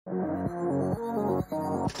Sing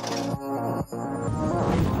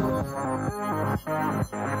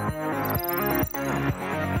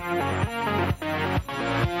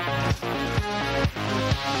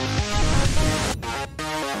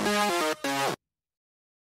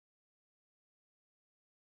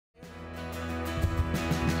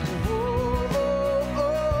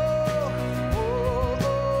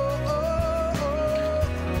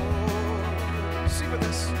with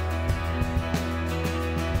us.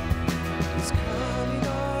 He's coming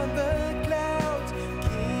on the clouds.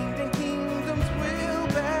 Kingdoms will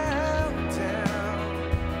bow down.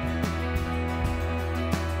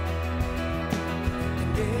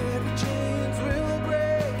 And every chains will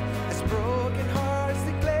break as broken hearts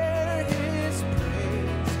declare His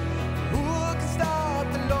praise. Who can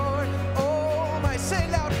stop the Lord? Oh my, say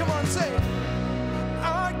it loud, come on, say it.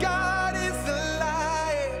 Our God is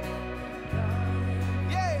alive.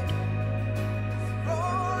 Yeah.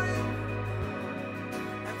 Roaring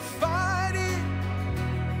and fighting.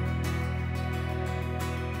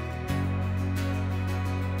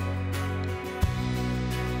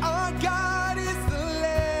 Our God is the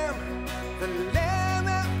Lamb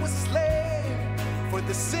that was slain for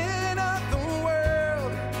the sin of the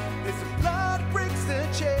world. His blood breaks the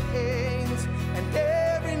chains, and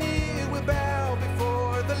every knee will bow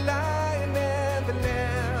before the Lion and the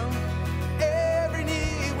Lamb. Every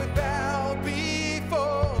knee will bow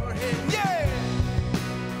before Him. Yeah.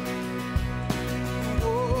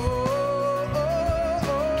 Oh, oh,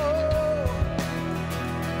 oh.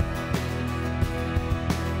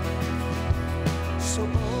 So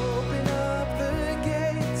open up the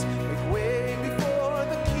gates, make way before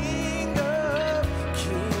the King.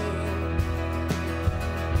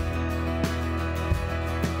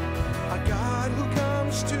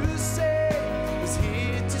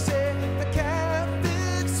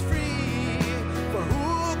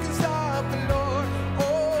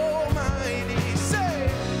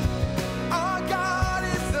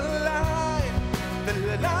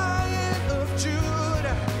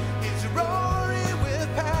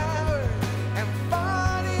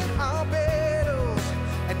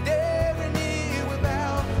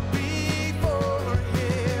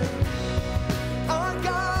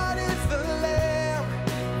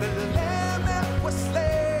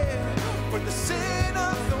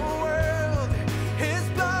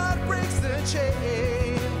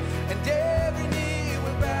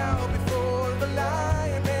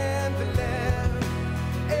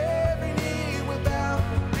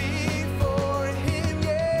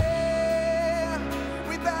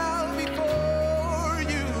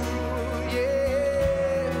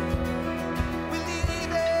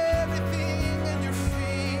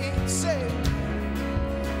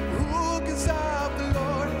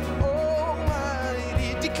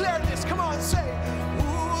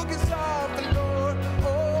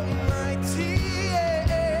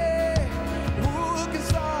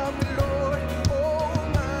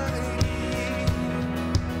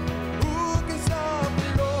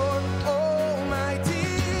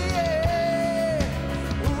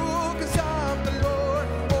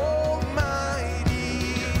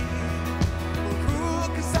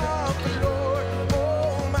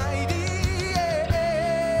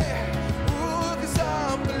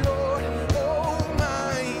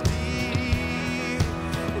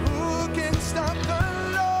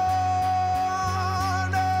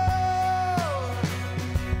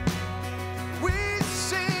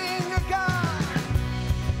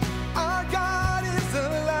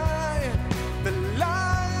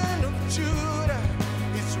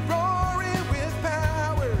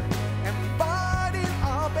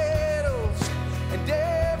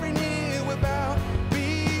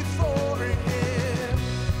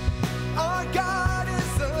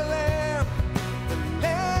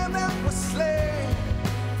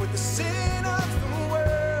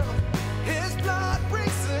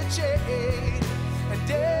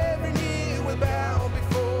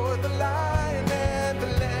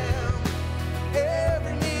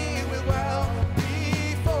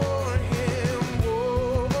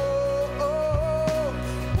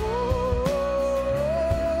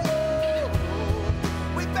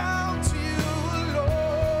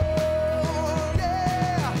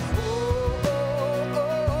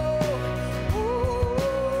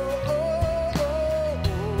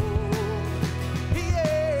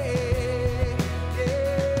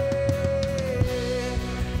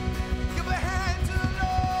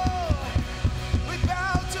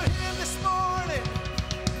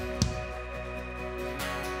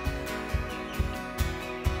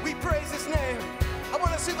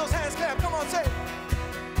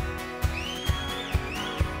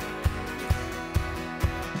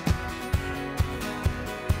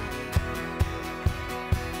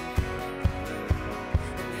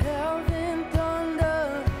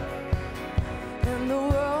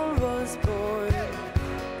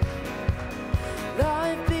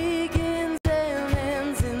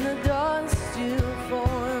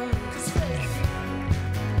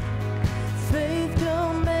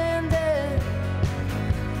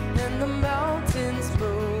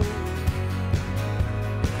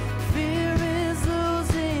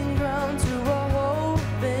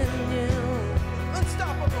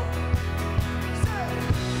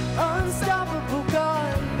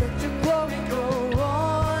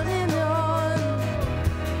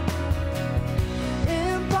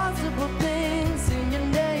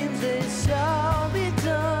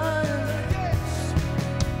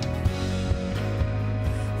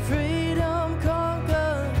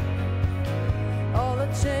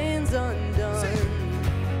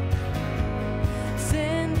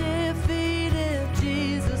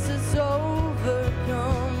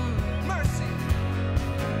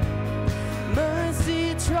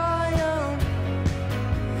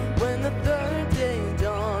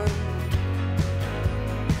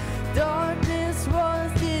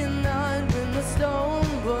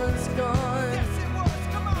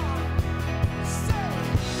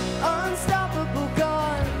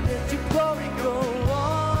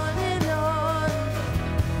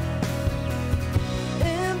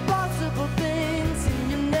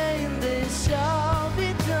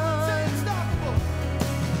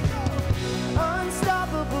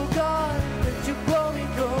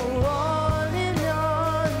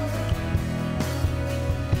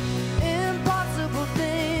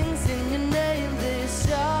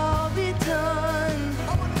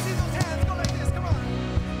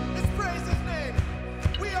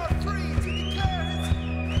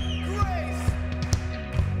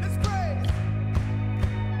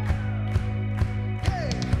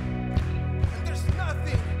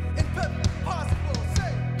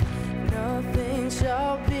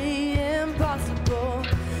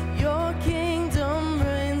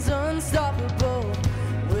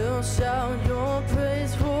 We'll shout your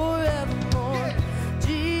praise forevermore.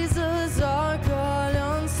 Jesus, our God,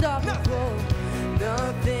 unstoppable.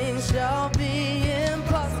 Nothing shall be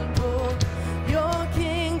impossible. Your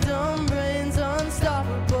kingdom reigns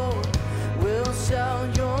unstoppable. We'll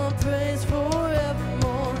shout your praise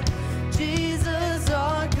forevermore. Jesus,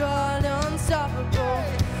 our God, unstoppable.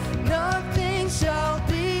 Nothing shall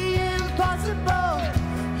be impossible.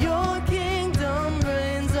 Your kingdom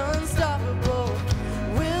reigns unstoppable.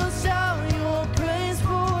 We'll shout your praise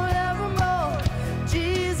forevermore.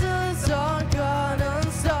 Jesus, our God,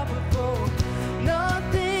 unstoppable.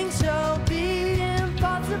 Nothing shall be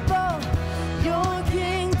impossible. Your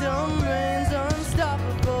kingdom reigns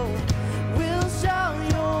unstoppable. We'll shout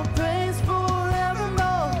your praise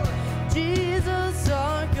forevermore. Jesus,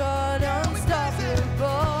 our God,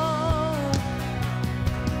 unstoppable.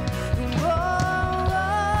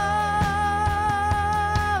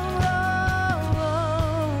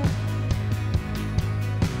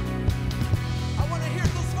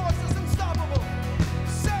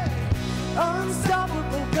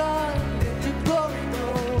 Unstoppable God, your glory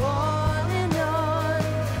go on and on.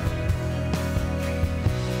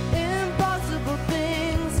 Impossible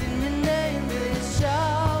things in your name, they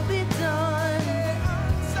shall be done.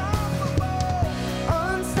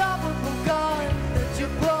 Unstoppable God, let your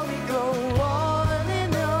glory go on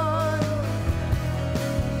and on.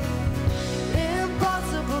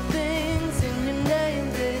 Impossible things in your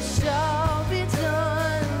name, they shall be done.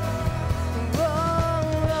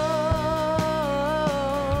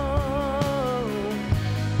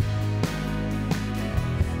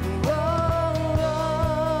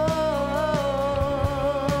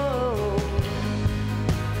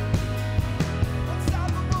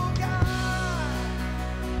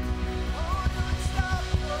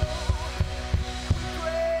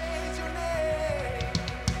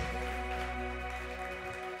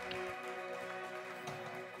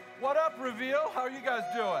 What up, Reveal? How are you guys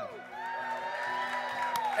doing?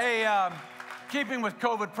 Hey, keeping with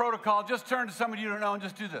COVID protocol, just turn to somebody you don't know and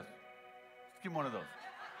just do this. Just give them one of those.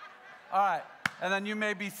 All right, and then you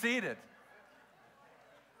may be seated.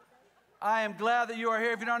 I am glad that you are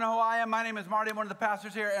here. If you don't know who I am, my name is Marty. I'm one of the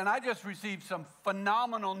pastors here, and I just received some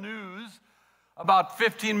phenomenal news about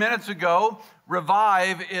 15 minutes ago.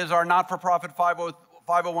 Revive is our not-for-profit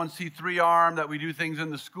 501c3 arm that we do things in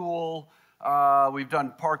the school. We've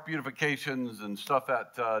done park beautifications and stuff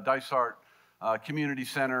at Dysart Community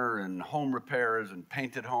Center and home repairs and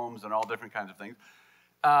painted homes and all different kinds of things.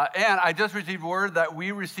 And I just received word that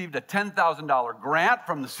we received a $10,000 grant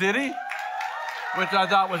from the city, which I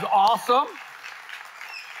thought was awesome.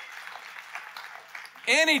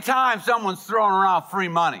 Anytime someone's throwing around free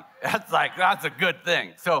money, that's a good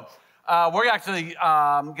thing. So we're actually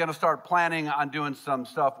going to start planning on doing some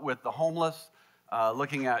stuff with the homeless.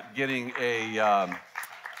 Looking at getting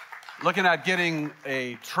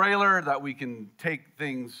a trailer that we can take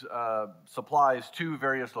things, supplies to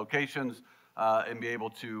various locations and be able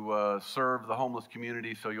to serve the homeless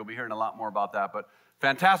community. So you'll be hearing a lot more about that. But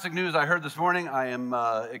fantastic news I heard this morning. I am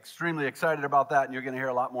extremely excited about that, and you're going to hear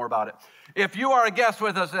a lot more about it. If you are a guest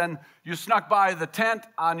with us and you snuck by the tent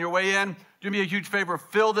on your way in, do me a huge favor,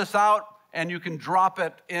 fill this out, and you can drop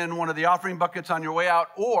it in one of the offering buckets on your way out,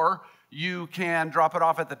 or you can drop it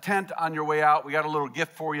off at the tent on your way out. We got a little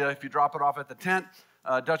gift for you if you drop it off at the tent.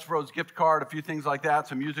 Dutch Bros gift card, a few things like that,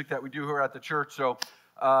 some music that we do here at the church. So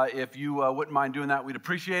if you wouldn't mind doing that, we'd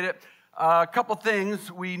appreciate it. A couple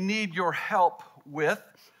things we need your help with.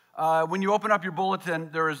 When you open up your bulletin,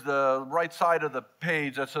 there is the right side of the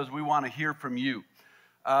page that says we want to hear from you.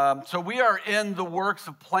 So we are in the works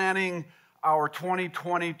of planning our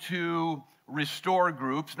 2022 Restore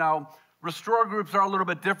groups. Now, Restore groups are a little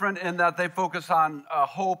bit different in that they focus on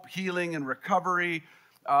hope, healing, and recovery.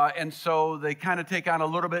 And so they kind of take on a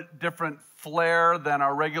little bit different flair than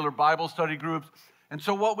our regular Bible study groups. And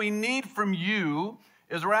so what we need from you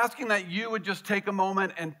is we're asking that you would just take a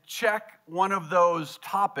moment and check one of those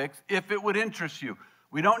topics if it would interest you.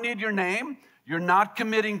 We don't need your name. You're not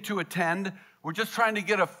committing to attend. We're just trying to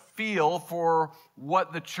get a feel for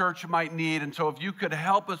what the church might need. And so if you could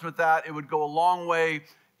help us with that, it would go a long way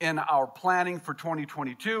in our planning for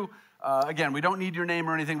 2022. Again, we don't need your name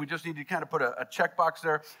or anything. We just need to kind of put a checkbox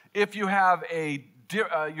there. If you have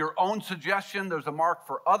your own suggestion, there's a mark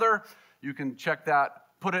for other. You can check that,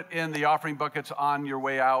 put it in the offering buckets on your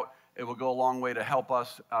way out. It will go a long way to help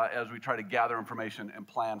us as we try to gather information and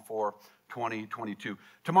plan for 2022.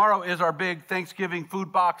 Tomorrow is our big Thanksgiving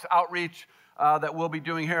food box outreach that we'll be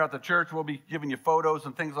doing here at the church. We'll be giving you photos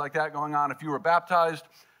and things like that going on. If you were baptized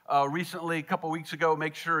recently, a couple weeks ago,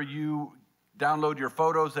 make sure you download your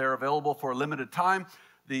photos. They're available for a limited time.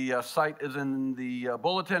 The site is in the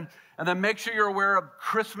bulletin. And then make sure you're aware of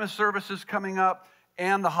Christmas services coming up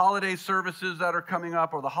and the holiday services that are coming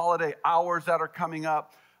up, or the holiday hours that are coming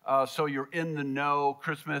up. So you're in the know.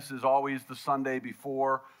 Christmas is always the Sunday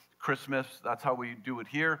before Christmas. That's how we do it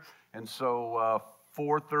here. And so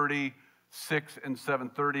 4:30, 6, and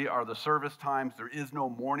 7:30 are the service times. There is no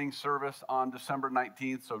morning service on December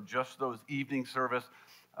 19th, so just those evening service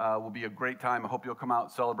will be a great time. I hope you'll come out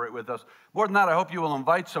and celebrate with us. More than that, I hope you will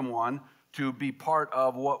invite someone to be part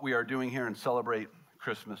of what we are doing here and celebrate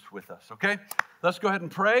Christmas with us, okay? Let's go ahead and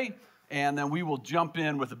pray, and then we will jump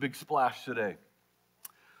in with a big splash today.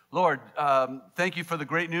 Lord, thank you for the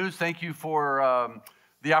great news. Thank you for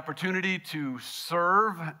the opportunity to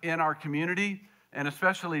serve in our community, and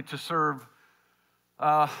especially to serve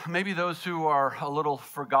maybe those who are a little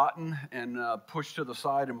forgotten and pushed to the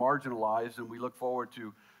side and marginalized, and we look forward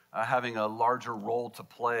to having a larger role to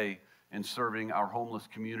play in serving our homeless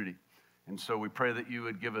community. And so we pray that you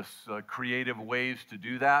would give us creative ways to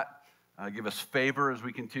do that, give us favor as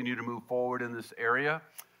we continue to move forward in this area,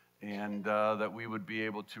 and that we would be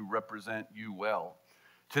able to represent you well.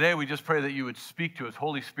 Today, we just pray that you would speak to us,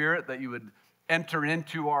 Holy Spirit, that you would enter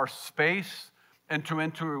into our space, enter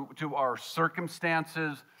into our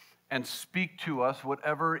circumstances, and speak to us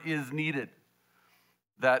whatever is needed,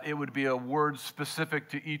 that it would be a word specific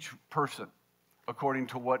to each person according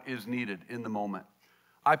to what is needed in the moment.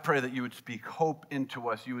 I pray that you would speak hope into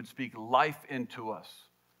us, you would speak life into us.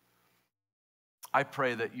 I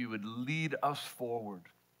pray that you would lead us forward.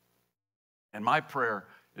 And my prayer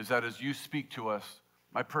is that as you speak to us,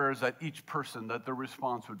 my prayer is that each person, that their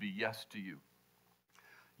response would be yes to you.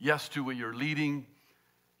 Yes to what you're leading.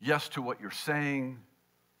 Yes to what you're saying.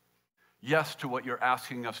 Yes to what you're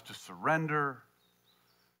asking us to surrender.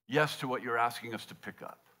 Yes to what you're asking us to pick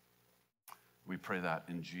up. We pray that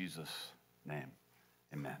in Jesus' name.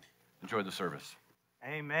 Amen. Enjoy the service.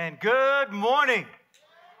 Amen. Good morning.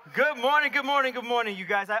 Good morning, good morning, good morning, you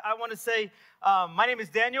guys. I want to say my name is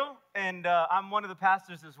Daniel, and I'm one of the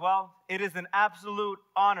pastors as well. It is an absolute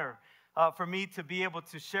honor for me to be able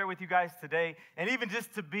to share with you guys today, and even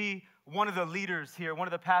just to be one of the leaders here, one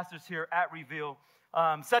of the pastors here at Reveal.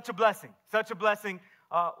 Such a blessing, such a blessing.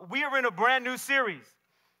 We are in a brand new series,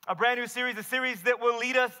 a series that will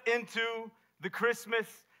lead us into the Christmas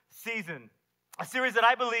season, a series that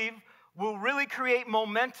I believe will really create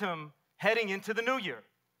momentum heading into the new year.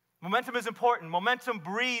 Momentum is important. Momentum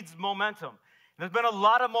breeds momentum. There's been a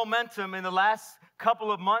lot of momentum in the last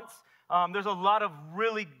couple of months. There's a lot of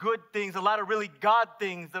really good things, a lot of really God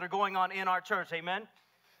things that are going on in our church. Amen?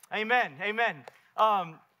 Amen. Amen.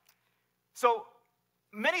 So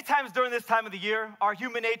many times during this time of the year, our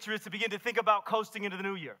human nature is to begin to think about coasting into the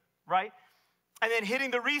new year, right? And then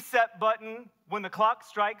hitting the reset button when the clock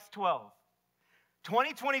strikes 12.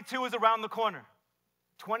 2022 is around the corner.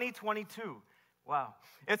 2022. Wow.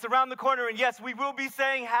 It's around the corner, and yes, we will be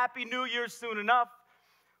saying Happy New Year soon enough,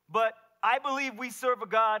 but I believe we serve a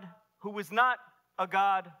God who is not a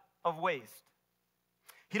God of waste.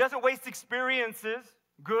 He doesn't waste experiences,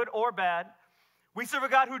 good or bad. We serve a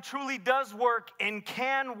God who truly does work and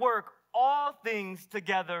can work all things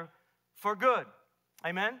together for good.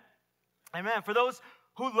 Amen? Amen. For those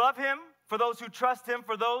who love Him, for those who trust Him,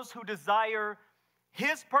 for those who desire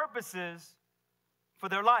His purposes for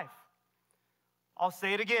their life. I'll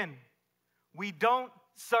say it again. We don't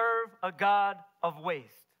serve a God of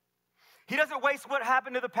waste. He doesn't waste what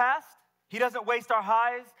happened to the past. He doesn't waste our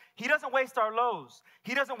highs. He doesn't waste our lows.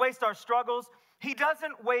 He doesn't waste our struggles. He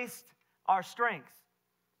doesn't waste our strengths.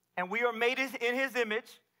 And we are made in His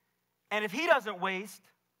image. And if He doesn't waste,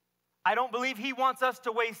 I don't believe He wants us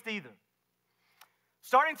to waste either.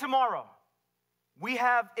 Starting tomorrow, we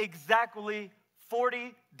have exactly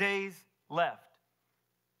 40 days left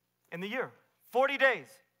in the year. 40 days,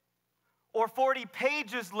 or 40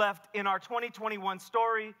 pages left in our 2021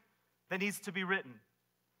 story that needs to be written.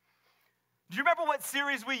 Do you remember what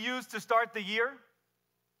series we used to start the year?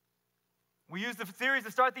 We used the series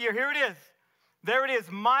to start the year. Here it is. There it is.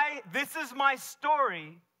 This is my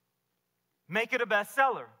story. Make it a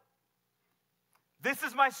bestseller. This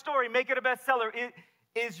is my story. Make it a bestseller.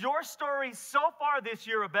 Is your story so far this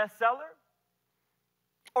year a bestseller?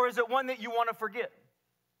 Or is it one that you want to forget?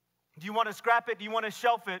 Do you want to scrap it? Do you want to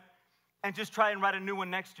shelf it and just try and write a new one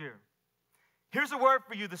next year? Here's a word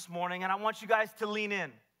for you this morning, and I want you guys to lean in.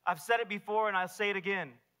 I've said it before, and I'll say it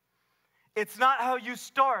again. It's not how you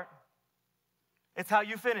start. It's how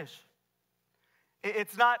you finish.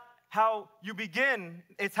 It's not how you begin.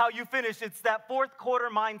 It's how you finish. It's that fourth quarter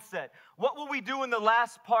mindset. What will we do in the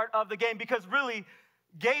last part of the game? Because really,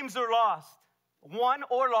 games are lost, won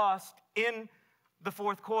or lost, in the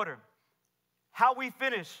fourth quarter. How we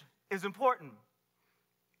finish is important.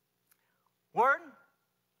 Word?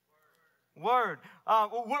 Word.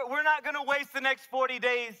 We're not going to waste the next 40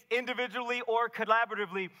 days individually or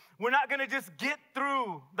collaboratively. We're not going to just get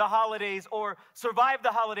through the holidays or survive the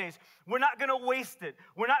holidays. We're not going to waste it.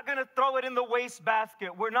 We're not going to throw it in the waste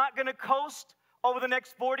basket. We're not going to coast over the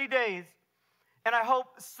next 40 days. And I hope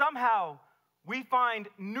somehow we find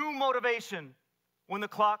new motivation when the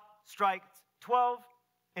clock strikes 12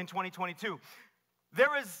 in 2022.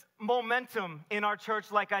 There is momentum in our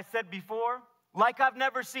church, like I said before, like I've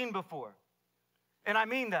never seen before. And I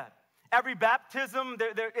mean that. Every baptism,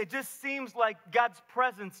 it just seems like God's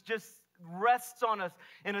presence just rests on us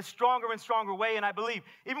in a stronger and stronger way. And I believe,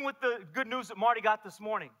 even with the good news that Marty got this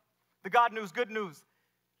morning, the God news, good news,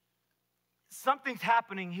 something's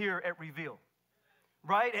happening here at Reveal,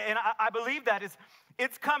 right? And I believe that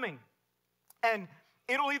it's coming. And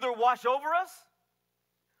it'll either wash over us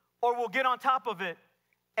or we'll get on top of it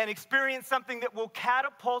and experience something that will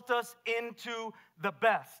catapult us into the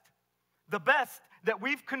best. The best that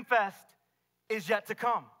we've confessed is yet to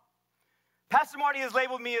come. Pastor Marty has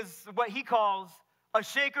labeled me as what he calls a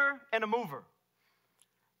shaker and a mover.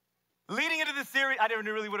 Leading into this series, I didn't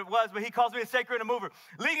know really what it was, but he calls me a shaker and a mover.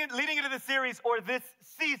 Leading into this series or this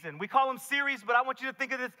season, we call them series, but I want you to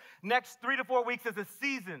think of this next 3 to 4 weeks as a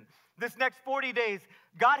season. This next 40 days,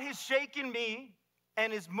 God has shaken me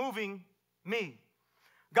and is moving me.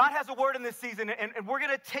 God has a word in this season, and we're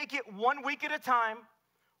going to take it 1 week at a time,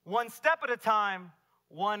 one step at a time,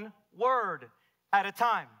 one word at a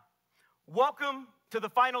time. Welcome to the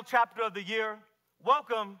final chapter of the year.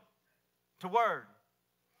 Welcome to Word.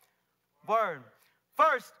 Word.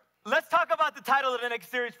 First, let's talk about the title of the next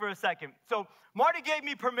series for a second. So, Marty gave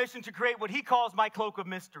me permission to create what he calls my cloak of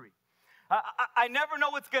mystery. I never know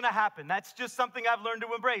what's going to happen. That's just something I've learned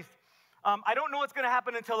to embrace. I don't know what's going to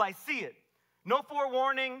happen until I see it. No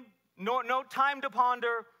forewarning, no time to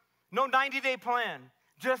ponder, no 90-day plan.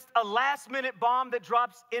 Just a last-minute bomb that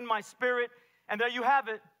drops in my spirit, and there you have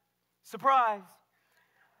it. Surprise.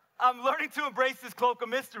 I'm learning to embrace this cloak of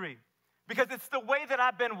mystery because it's the way that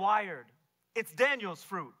I've been wired. It's Daniel's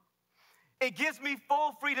fruit. It gives me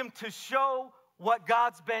full freedom to show what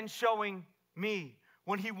God's been showing me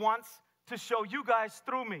when he wants to show you guys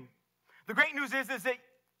through me. The great news is that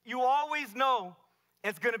you always know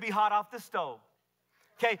it's going to be hot off the stove.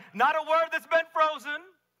 Okay, not a word that's been frozen,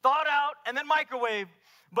 thawed out, and then microwaved,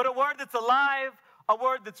 but a word that's alive, a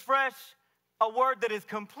word that's fresh, a word that is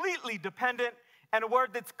completely dependent, and a word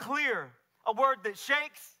that's clear, a word that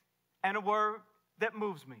shakes, and a word that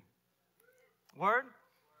moves me. Word?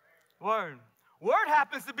 Word. Word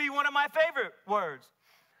happens to be one of my favorite words.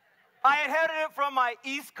 I inherited it from my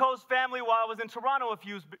East Coast family while I was in Toronto a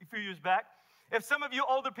few years back. If some of you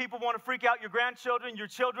older people want to freak out your grandchildren, your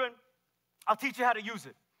children, I'll teach you how to use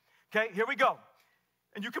it. Okay, here we go.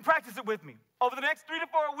 And you can practice it with me. Over the next 3 to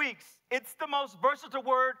 4 weeks, it's the most versatile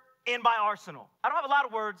word in my arsenal. I don't have a lot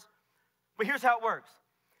of words, but here's how it works.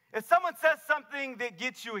 If someone says something that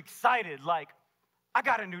gets you excited, like, I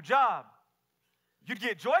got a new job, you'd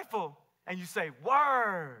get joyful and you say,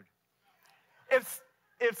 word. If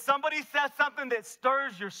somebody says something that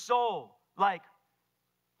stirs your soul, like,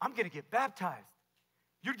 I'm going to get baptized,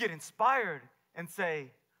 you'd get inspired and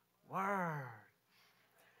say, word.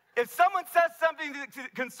 If someone says something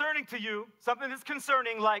concerning to you, something that's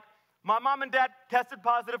concerning, like, my mom and dad tested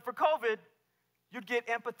positive for COVID, you'd get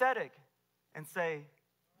empathetic and say,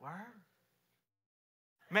 word.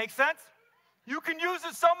 Make sense? You can use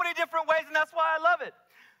it so many different ways, and that's why I love it.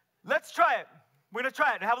 Let's try it. We're going to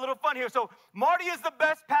try it and have a little fun here. So, Marty is the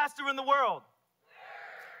best pastor in the world.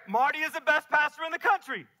 Word. Marty is the best pastor in the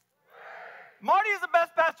country. Word. Marty is the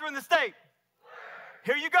best pastor in the state. Word.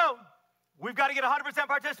 Here you go. We've got to get 100%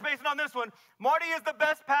 participation on this one. Marty is the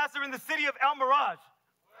best pastor in the city of El Mirage.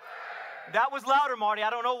 Word. That was louder, Marty. I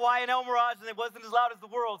don't know why in El Mirage, and it wasn't as loud as the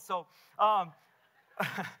world. So,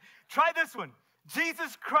 try this one.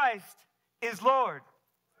 Jesus Christ is Lord.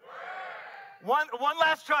 One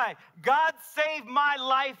last try. God saved my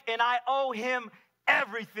life, and I owe him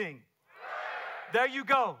everything. There you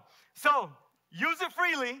go. So, use it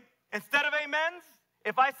freely. Instead of amens,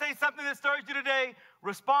 if I say something that stirs you today,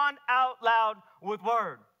 respond out loud with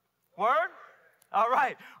word. Word? All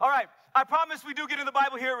right. All right. I promise we do get in the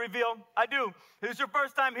Bible here at Reveal. I do. This is your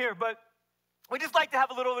first time here, but we just like to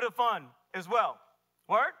have a little bit of fun as well.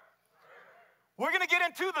 Word? We're going to get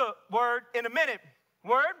into the word in a minute.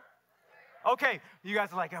 Word? Okay, you guys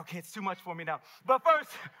are like, okay, it's too much for me now. But first,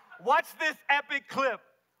 watch this epic clip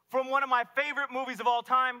from one of my favorite movies of all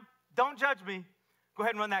time. Don't judge me. Go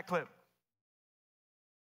ahead and run that clip.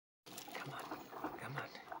 Come on.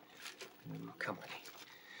 company.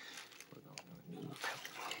 We're going to a new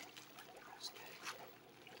company.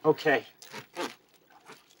 Okay.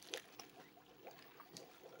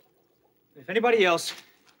 If anybody else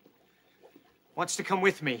wants to come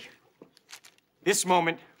with me, this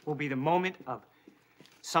moment will be the moment of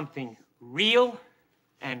something real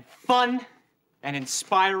and fun and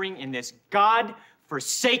inspiring in this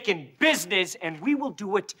God-forsaken business, and we will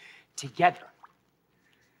do it together.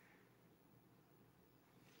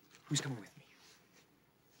 Who's coming with me?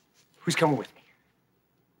 Who's coming with me?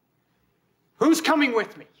 Who's coming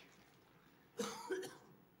with me?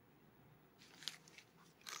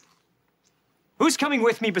 Who's coming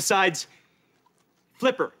with me besides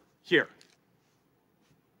Flipper here?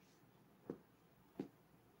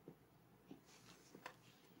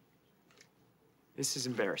 This is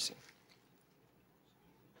embarrassing.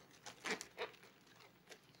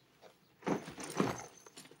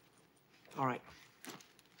 All right.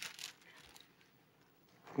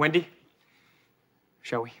 Wendy,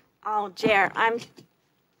 shall we? Oh, Jer, I'm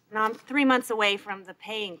 3 months away from the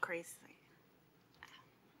pay increase.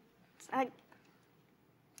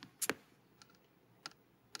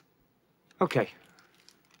 Okay.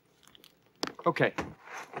 Okay.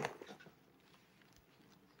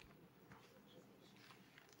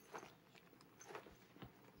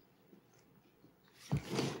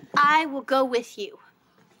 I will go with you.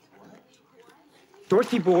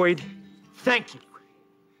 Dorothy Boyd, thank you.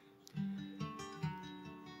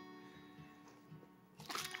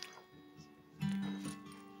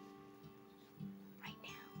 Right now.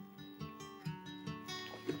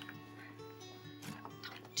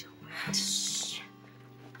 Don't do it. Shh.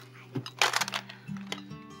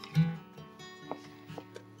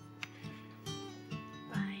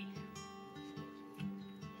 Bye.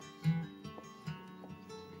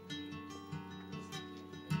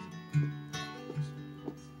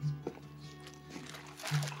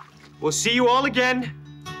 We'll see you all again.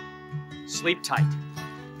 Sleep tight.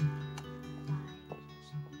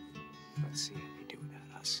 Let's see how they do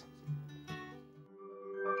without us.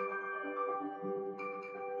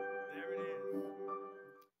 There it is.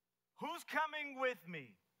 Who's coming with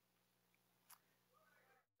me?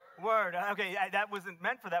 Word. Okay, that wasn't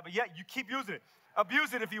meant for that, but yeah, you keep using it.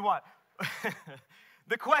 Abuse it if you want.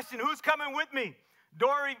 The question, who's coming with me?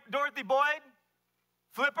 Dorothy Boyd?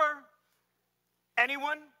 Flipper?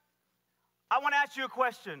 Anyone? I want to ask you a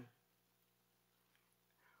question.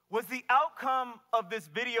 Was the outcome of this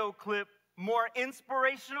video clip more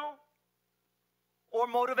inspirational or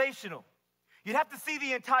motivational? You'd have to see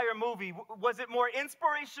the entire movie. Was it more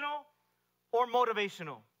inspirational or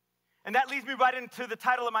motivational? And that leads me right into the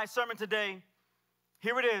title of my sermon today.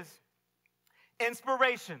 Here it is.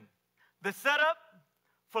 Inspiration, the setup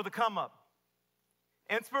for the come up.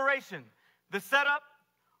 Inspiration, the setup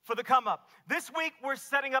for the come up. This week, we're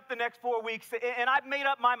setting up the next 4 weeks, and I've made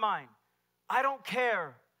up my mind. I don't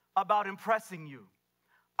care about impressing you.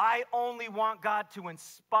 I only want God to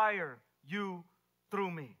inspire you through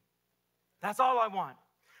me. That's all I want.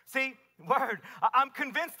 See, word, I'm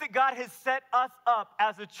convinced that God has set us up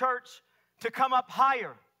as a church to come up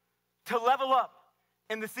higher, to level up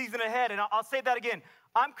in the season ahead. And I'll say that again.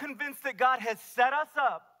 I'm convinced that God has set us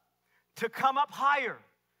up to come up higher,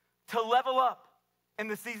 to level up in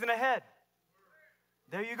the season ahead.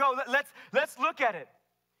 There you go. Let's look at it.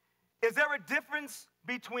 Is there a difference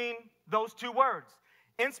between those two words?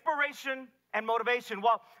 Inspiration and motivation.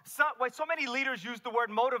 While so many leaders use the word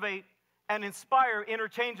motivate and inspire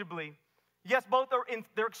interchangeably, yes, both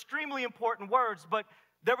they're extremely important words, but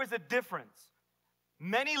there is a difference.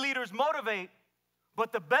 Many leaders motivate,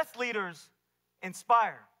 but the best leaders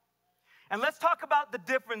inspire. And let's talk about the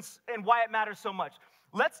difference and why it matters so much.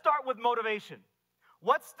 Let's start with motivation.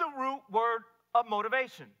 What's the root word of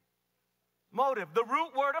motivation? Motive. The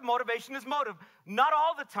root word of motivation is motive. Not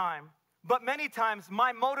all the time, but many times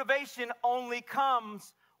my motivation only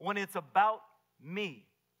comes when it's about me.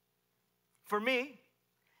 For me,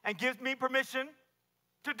 and gives me permission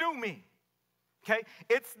to do me. Okay?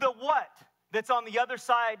 It's the what that's on the other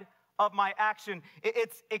side of my action.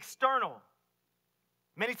 It's external.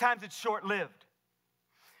 Many times it's short-lived.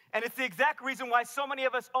 And it's the exact reason why so many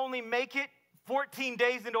of us only make it 14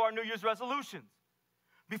 days into our New Year's resolutions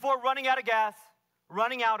before running out of gas,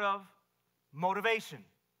 running out of motivation.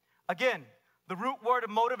 Again, the root word of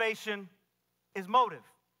motivation is motive.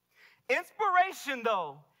 Inspiration,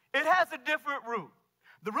 though, it has a different root.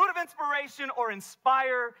 The root of inspiration or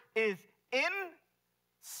inspire is in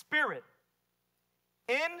spirit.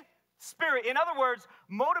 In spirit. In other words,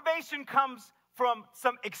 motivation comes from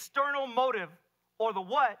some external motive or the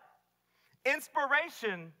what.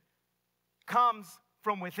 Inspiration comes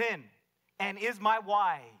from within. and is my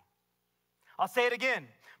why. I'll say it again.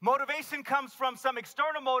 Motivation comes from some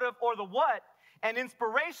external motive or the what, and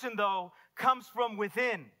inspiration, though, comes from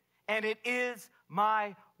within, and it is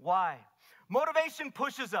my why. Motivation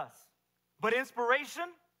pushes us, but inspiration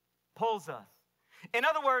pulls us. In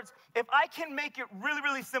other words, if I can make it really,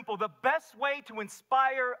 really simple, the best way to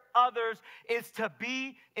inspire others is to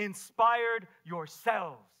be inspired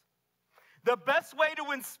yourselves. The best way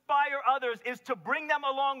to inspire others is to bring them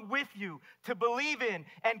along with you, to believe in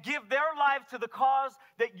and give their lives to the cause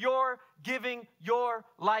that you're giving your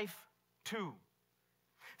life to.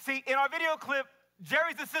 See, in our video clip,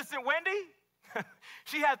 Jerry's assistant, Wendy,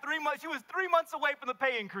 she was 3 months away from the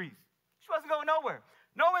pay increase. She wasn't going nowhere.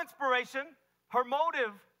 No inspiration. Her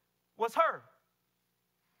motive was her.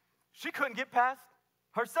 She couldn't get past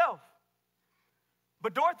herself.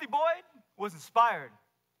 But Dorothy Boyd was inspired.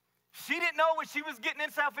 She didn't know what she was getting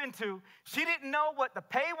herself into. She didn't know what the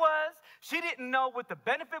pay was. She didn't know what the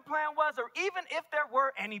benefit plan was, or even if there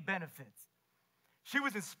were any benefits. She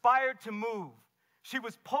was inspired to move. She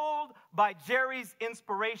was pulled by Jerry's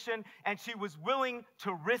inspiration, and she was willing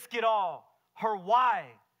to risk it all. Her why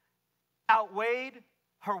outweighed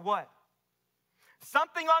her what.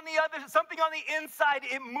 Something on the inside,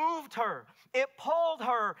 it moved her. It pulled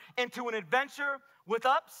her into an adventure with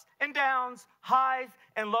ups and downs, highs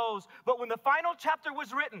and lows. But when the final chapter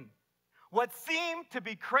was written, what seemed to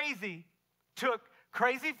be crazy took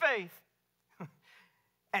crazy faith,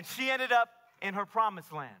 and she ended up in her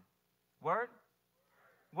promised land. Word?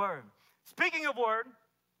 Word. Speaking of word,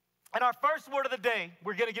 and our first word of the day,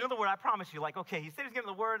 we're going to get into the word. I promise you. Like, okay, he said he's getting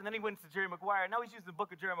the word, and then he went to Jerry Maguire. Now he's using the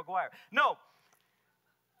book of Jerry Maguire. No.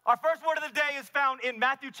 Our first word of the day is found in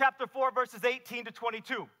Matthew chapter 4, verses 18 to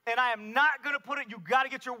 22. And I am not going to put it, you got to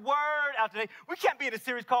get your word out today. We can't be in a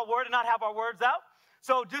series called Word and not have our words out.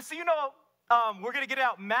 So just so you know, we're going to get it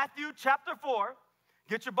out. Matthew chapter 4.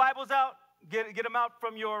 Get your Bibles out. Get them out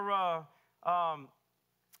from your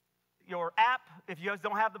app if you guys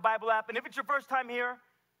don't have the Bible app. And if it's your first time here,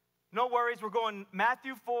 no worries. We're going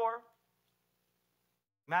Matthew 4.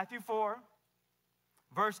 Matthew 4.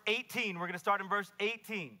 Verse 18, we're going to start in verse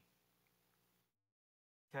 18.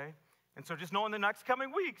 Okay? And so just know in the next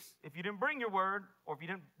coming weeks, if you didn't bring your word or if you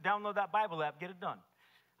didn't download that Bible app, get it done.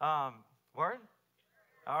 Word?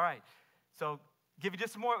 All right. So give you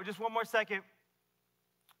just one more second.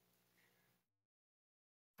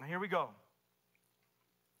 Now here we go.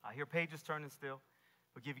 I hear pages turning still.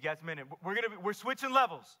 We'll give you guys a minute. We're switching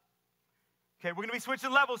levels. Okay, we're going to be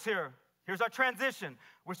switching levels here. Here's our transition.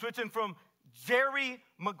 We're switching from Jerry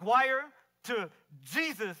Maguire to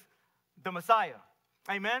Jesus, the Messiah.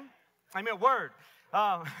 Amen? Amen. Word.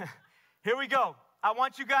 Here we go. I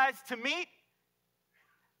want you guys to meet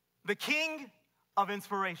the King of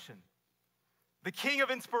Inspiration. The King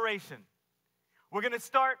of Inspiration. We're going to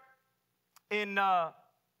start in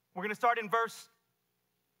verse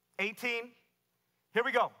 18. Here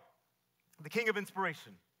we go. The King of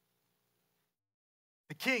Inspiration.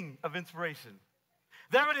 The King of Inspiration.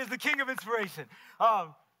 There it is, the King of Inspiration.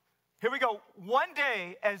 Here we go. One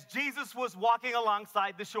day, as Jesus was walking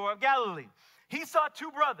alongside the shore of Galilee, he saw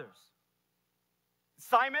two brothers,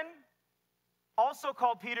 Simon, also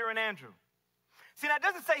called Peter, and Andrew. See, now it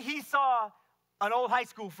doesn't say he saw an old high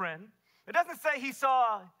school friend. It doesn't say he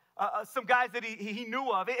saw some guys that he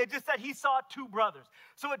knew of. It just said he saw two brothers.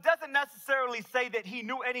 So it doesn't necessarily say that he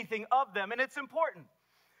knew anything of them, and it's important.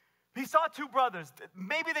 He saw two brothers.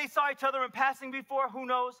 Maybe they saw each other in passing before, who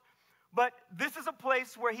knows? But this is a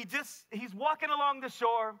place where he's walking along the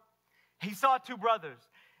shore. He saw two brothers,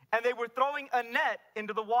 and they were throwing a net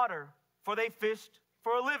into the water, for they fished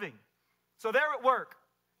for a living. So they're at work.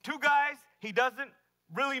 Two guys he doesn't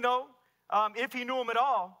really know if he knew them at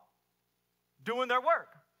all, doing their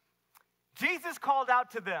work. Jesus called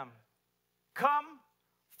out to them, "Come,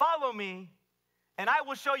 follow me, and I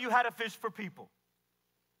will show you how to fish for people."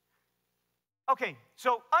 Okay,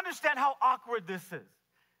 so understand how awkward this is.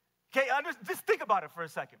 Okay, just think about it for a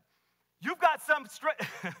second. You've got some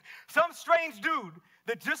strange dude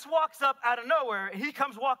that just walks up out of nowhere, and he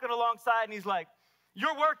comes walking alongside, and he's like,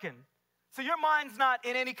 "You're working." So your mind's not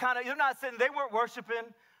in any kind of, you're not sitting, they weren't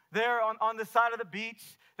worshiping there on the side of the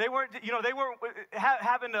beach. They weren't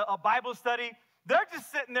having a Bible study. They're just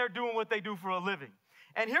sitting there doing what they do for a living.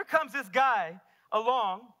 And here comes this guy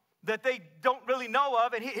along that they don't really know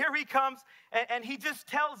of, and here he comes, and he just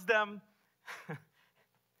tells them,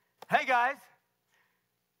 "Hey guys,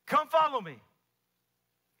 come follow me."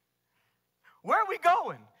 Where are we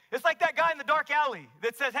going? It's like that guy in the dark alley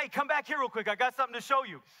that says, "Hey, come back here real quick. I got something to show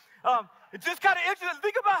you." It's just kind of interesting.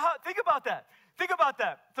 Think about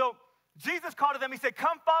that. So Jesus called to them, he said,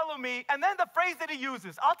 come follow me. And then the phrase that he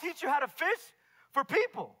uses, I'll teach you how to fish for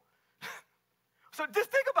people. So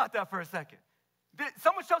just think about that for a second.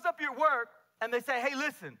 Someone shows up at your work and they say, hey,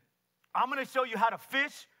 listen, I'm going to show you how to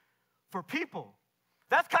fish for people.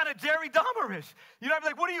 That's kind of Jerry Dahmerish. You know, I'm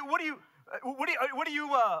like, what are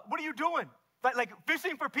you doing? Like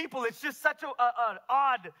fishing for people, it's just such an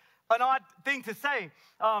odd thing to say.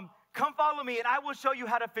 Come follow me and I will show you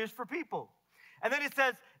how to fish for people. And then it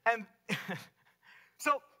says, and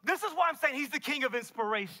so this is why I'm saying he's the king of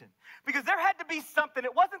inspiration. Because there had to be something.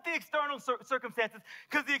 It wasn't the external circumstances,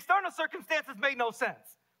 because the external circumstances made no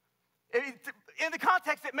sense. In the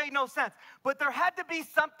context, it made no sense. But there had to be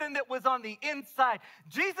something that was on the inside.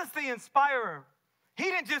 Jesus, the inspirer, he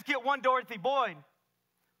didn't just get one Dorothy Boyd,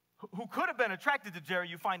 who could have been attracted to Jerry,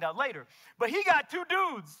 you find out later. But he got two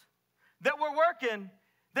dudes that were working.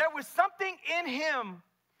 There was something in him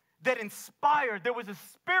that inspired. There was a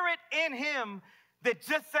spirit in him that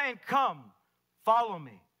just saying, come, follow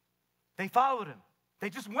me. They followed him.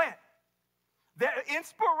 They just went. Their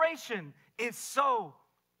inspiration is so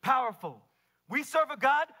powerful. We serve a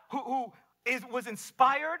God who was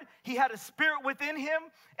inspired. He had a spirit within him,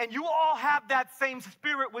 and you all have that same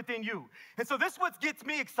spirit within you. And so this is what gets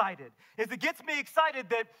me excited, is it gets me excited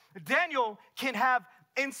that Daniel can have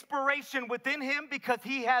inspiration within him because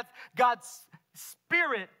he has God's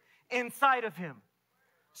spirit inside of him.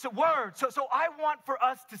 So I want for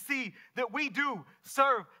us to see that we do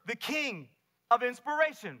serve the king of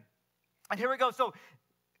inspiration. And here we go. So,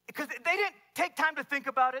 because they didn't take time to think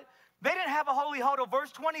about it. They didn't have a holy huddle.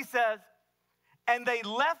 Verse 20 says, and they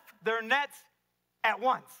left their nets at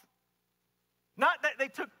once. Not that they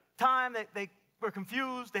took time, they were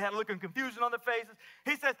confused. They had a look of confusion on their faces.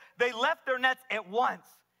 He says, they left their nets at once,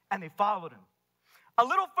 and they followed him. A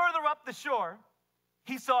little further up the shore,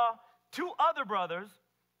 he saw two other brothers,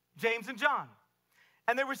 James and John.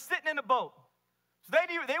 And they were sitting in a boat. So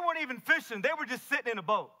they weren't even fishing. They were just sitting in a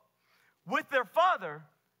boat with their father,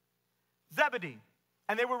 Zebedee.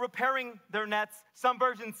 And they were repairing their nets. Some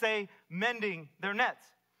versions say mending their nets.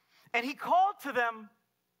 And he called to them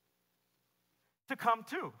to come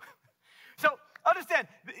too. So understand,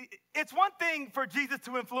 it's one thing for Jesus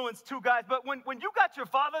to influence two guys, but when you got your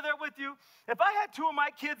father there with you, if I had two of my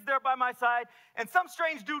kids there by my side, and some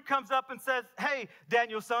strange dude comes up and says, hey,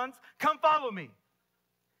 Daniel's sons, come follow me.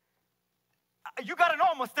 You got to know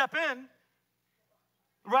I'm going to step in,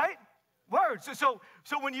 right? Word. So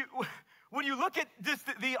when you look at just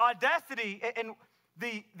the audacity and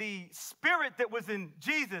the spirit that was in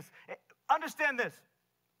Jesus, understand this.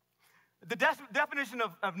 The definition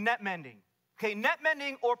of net mending. Okay, net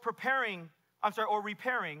mending or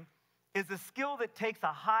repairing is a skill that takes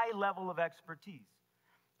a high level of expertise,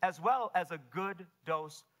 as well as a good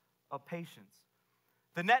dose of patience.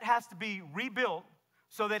 The net has to be rebuilt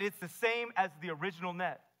so that it's the same as the original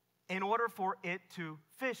net in order for it to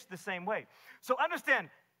fish the same way. So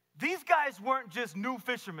understand, these guys weren't just new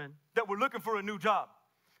fishermen that were looking for a new job.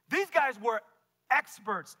 These guys were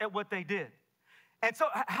experts at what they did. And so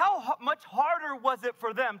how much harder was it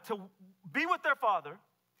for them to be with their father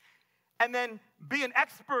and then be an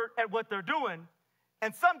expert at what they're doing,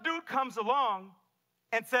 and some dude comes along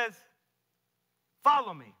and says,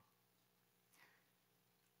 follow me.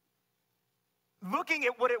 Looking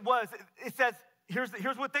at what it was, it says,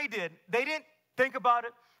 here's what they did. They didn't think about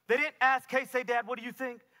it. They didn't ask, hey, say, Dad, what do you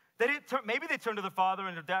think? They didn't maybe they turned to their father,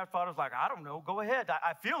 and their father's like, I don't know, go ahead.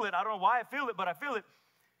 I feel it. I don't know why I feel it, but I feel it.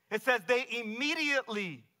 It says they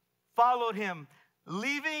immediately followed him,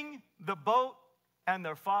 leaving the boat and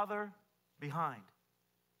their father behind.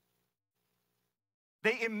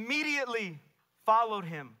 They immediately followed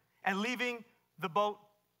him and leaving the boat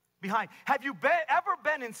behind. Have you ever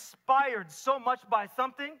been inspired so much by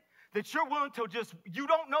something that you're willing to you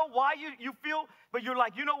don't know why you feel, but you're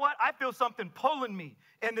like, you know what? I feel something pulling me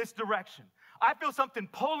in this direction. I feel something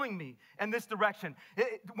pulling me in this direction.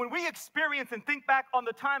 When we experience and think back on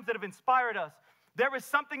the times that have inspired us, there is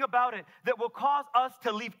something about it that will cause us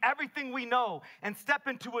to leave everything we know and step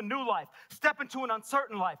into a new life, step into an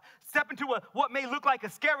uncertain life, step into what may look like a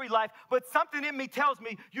scary life, but something in me tells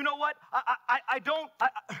me, you know what?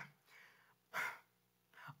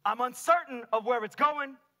 I'm uncertain of where it's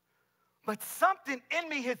going, but something in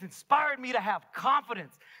me has inspired me to have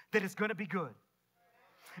confidence that it's going to be good.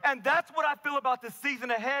 And that's what I feel about this season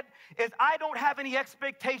ahead, is I don't have any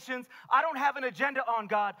expectations. I don't have an agenda on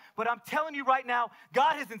God, but I'm telling you right now,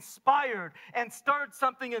 God has inspired and stirred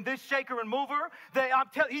something in this shaker and mover that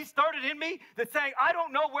he started in me that's saying, I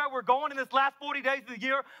don't know where we're going in this last 40 days of the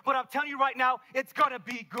year, but I'm telling you right now, it's going to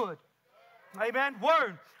be good. Amen?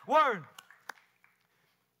 Word.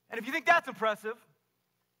 And if you think that's impressive,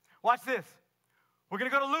 watch this. We're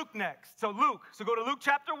going to go to Luke next. So go to Luke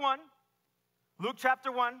chapter 1. Luke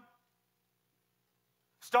chapter 1,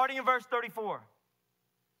 starting in verse 34.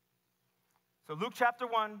 So Luke chapter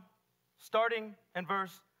 1, starting in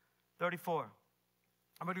verse 34.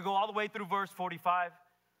 I'm going to go all the way through verse 45.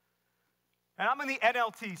 And I'm in the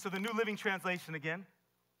NLT, so the New Living Translation again.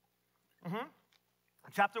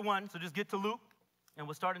 Chapter 1, so just get to Luke, and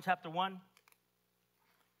we'll start in chapter 1,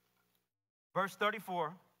 verse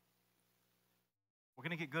 34. We're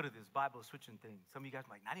going to get good at this Bible switching thing. Some of you guys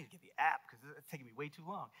are like, I need to get the app because it's taking me way too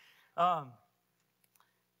long.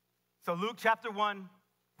 So Luke chapter 1,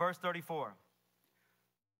 verse 34.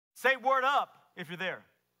 Say word up if you're there.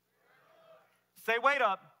 Say wait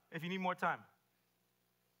up if you need more time.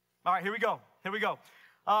 All right, here we go. Here we go.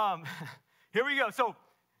 So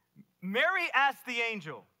Mary asked the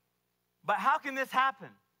angel, but how can this happen?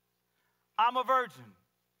 I'm a virgin.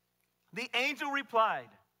 The angel replied,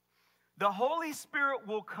 the Holy Spirit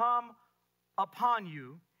will come upon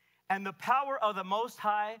you, and the power of the Most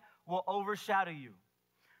High will overshadow you.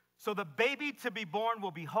 So the baby to be born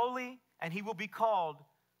will be holy, and he will be called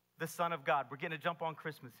the Son of God. We're getting a jump on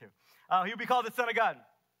Christmas here. He'll be called the Son of God.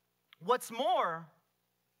 What's more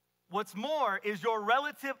is your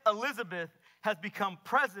relative Elizabeth has become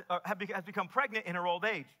pregnant in her old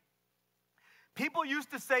age. People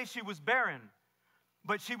used to say she was barren,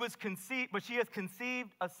 but she has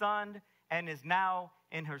conceived a son and is now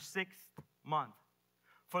in her 6th month.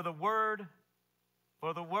 For the word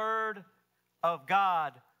of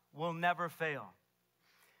God will never fail.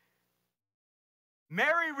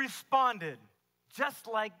 Mary responded, just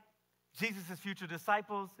like Jesus' future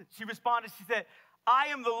disciples. She responded, she said, I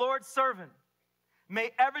am the Lord's servant.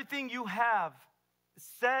 May everything you have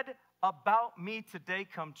said about me today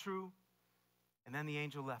come true. And then the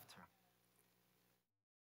angel left her.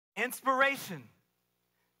 Inspiration,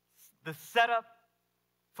 the setup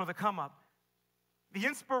for the come up. The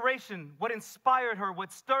inspiration, what inspired her,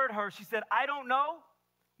 what stirred her, she said, I don't know,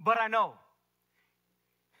 but I know.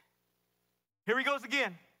 Here he goes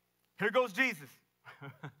again. Here goes Jesus.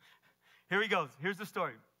 Here he goes. Here's the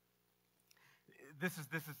story. This is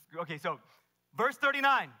okay, so verse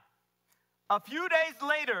 39. A few days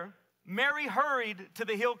later, Mary hurried to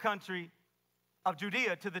the hill country of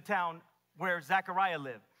Judea to the town where Zechariah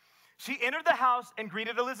lived. She entered the house and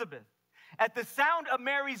greeted Elizabeth. At the sound of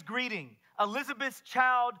Mary's greeting, Elizabeth's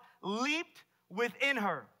child leaped within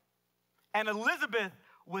her, and Elizabeth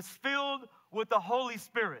was filled with the Holy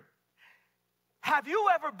Spirit. Have you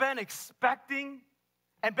ever been expecting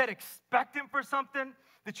for something?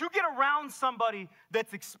 That you get around somebody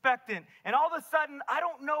that's expectant, and all of a sudden, I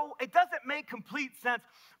don't know, it doesn't make complete sense,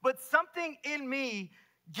 but something in me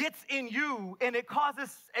gets in you, and it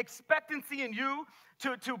causes expectancy in you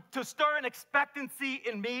to stir an expectancy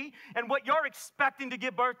in me, and what you're expecting to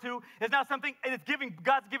give birth to is now something, and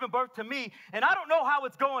God's giving birth to me, and I don't know how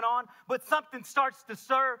it's going on, but something starts to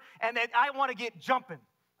stir, and then I want to get jumping.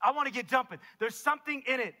 There's something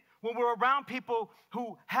in it when we're around people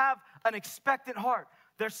who have an expectant heart.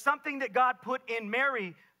 There's something that God put in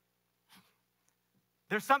Mary.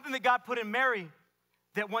 That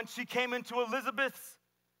when she came into Elizabeth's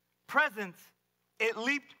presence, it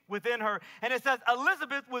leaped within her. And it says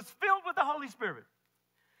Elizabeth was filled with the Holy Spirit.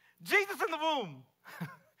 Jesus in the womb.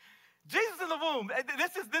 Jesus in the womb.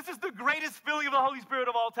 This is the greatest feeling of the Holy Spirit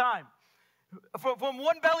of all time. From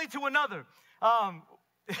one belly to another.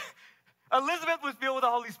 Elizabeth was filled with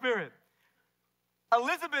the Holy Spirit.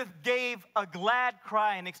 Elizabeth gave a glad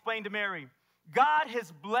cry and explained to Mary, God has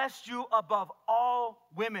blessed you above all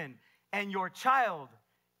women, and your child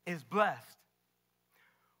is blessed.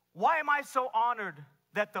 Why am I so honored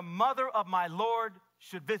that the mother of my Lord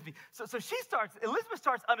should visit me? So Elizabeth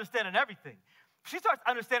starts understanding everything. She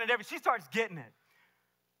starts getting it.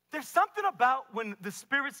 There's something about when the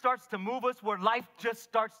Spirit starts to move us where life just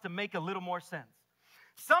starts to make a little more sense.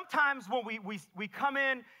 Sometimes when we come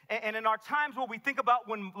in, and in our times where we think about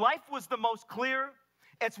when life was the most clear,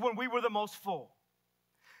 it's when we were the most full.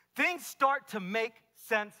 Things start to make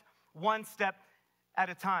sense one step at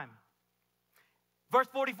a time. Verse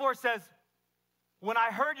 44 says, when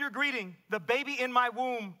I heard your greeting, the baby in my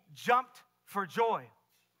womb jumped for joy.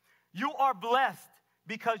 You are blessed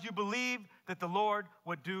because you believed that the Lord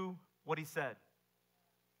would do what he said.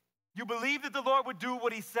 You believed that the Lord would do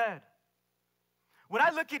what he said. When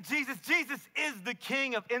I look at Jesus, Jesus is the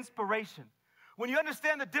king of inspiration. When you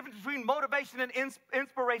understand the difference between motivation and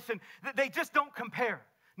inspiration, they just don't compare.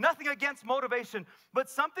 Nothing against motivation, but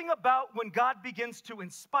something about when God begins to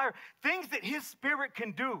inspire, things that his Spirit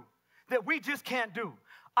can do that we just can't do.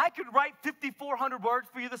 I could write 5,400 words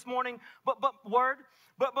for you this morning, but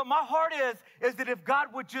my heart is that if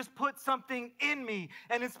God would just put something in me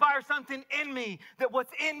and inspire something in me, that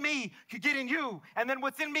what's in me could get in you, and then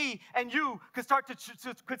what's in me and you could start to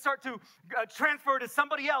transfer to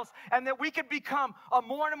somebody else, and that we could become a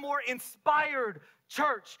more and more inspired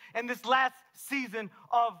church in this last season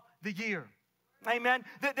of the year. Amen.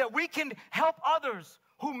 That we can help others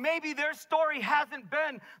who maybe their story hasn't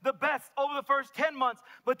been the best over the first 10 months,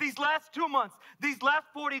 but these last 2 months, these last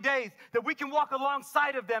 40 days, that we can walk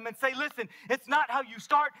alongside of them and say, listen, it's not how you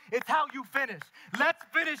start, it's how you finish. Let's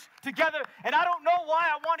finish together. And I don't know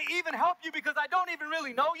why I want to even help you, because I don't even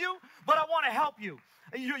really know you, but I want to help you.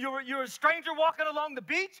 You're a stranger walking along the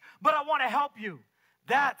beach, but I want to help you.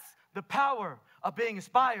 That's the power of being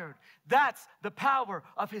inspired. That's the power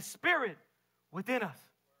of His Spirit within us.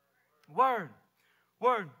 Word.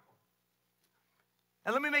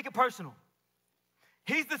 And let me make it personal.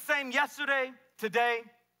 He's the same yesterday, today,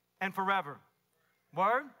 and forever.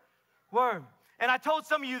 Word. And I told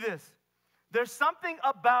some of you this. There's something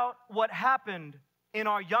about what happened in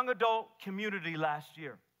our young adult community last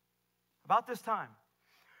year. About this time.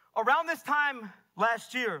 Around this time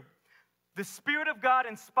last year, the Spirit of God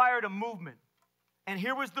inspired a movement. And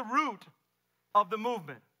here was the root of the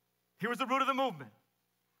movement.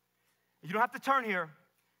 You don't have to turn here.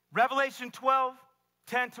 Revelation 12,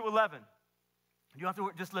 10 to 11. You don't have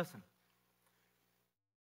to just listen.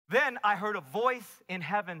 Then I heard a voice in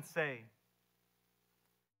heaven say,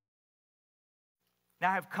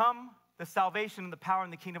 now have come the salvation and the power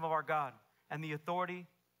and the kingdom of our God and the authority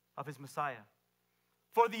of His Messiah.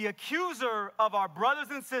 For the accuser of our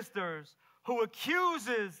brothers and sisters, who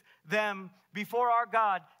accuses them before our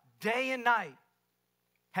God day and night,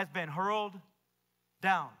 has been hurled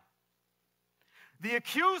down. The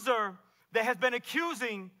accuser that had been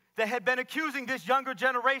accusing this younger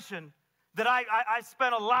generation that I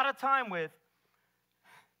spent a lot of time with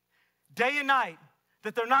day and night,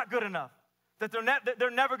 that they're not good enough, that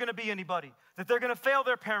they're never going to be anybody, that they're going to fail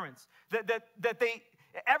their parents, that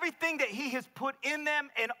everything that he has put in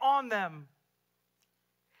them and on them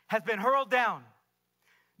has been hurled down.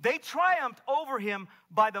 They triumphed over him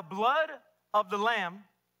by the blood of the Lamb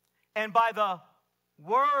and by the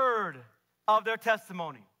word of their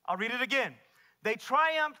testimony. I'll read it again. They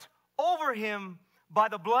triumphed over him by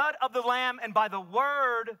the blood of the Lamb and by the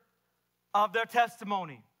word of their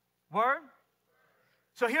testimony. Word?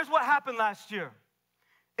 So here's what happened last year.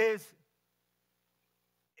 And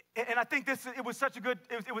I think it was such a good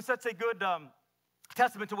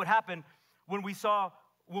testament to what happened when we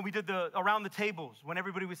did the around the tables, when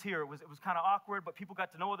everybody was here. It was kind of awkward, but people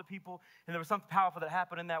got to know other people, and there was something powerful that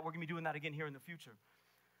happened in that. We're going to be doing that again here in the future.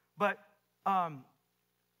 But I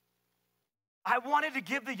wanted to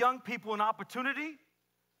give the young people an opportunity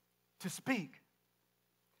to speak.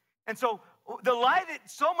 And so the lie that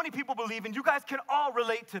so many people believe, and you guys can all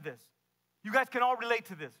relate to this.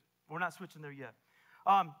 We're not switching there yet.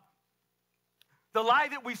 The lie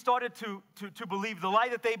that we started to believe, the lie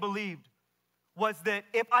that they believed, was that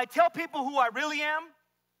if I tell people who I really am,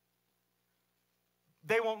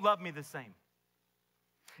 they won't love me the same.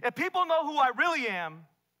 If people know who I really am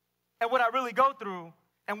and what I really go through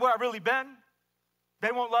and where I've really been,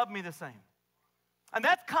 they won't love me the same. And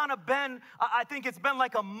that's kind of been, I think it's been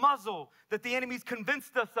like a muzzle that the enemy's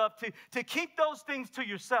convinced us of to keep those things to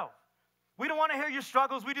yourself. We don't want to hear your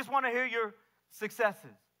struggles. We just want to hear your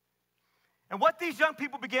successes. And what these young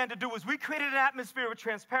people began to do was we created an atmosphere of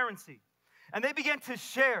transparency. And they began to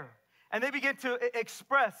share. And they began to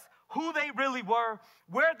express who they really were,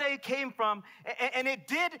 where they came from. And it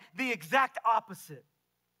did the exact opposite.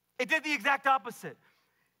 It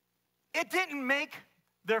didn't make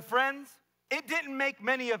their friends, it didn't make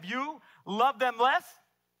many of you love them less.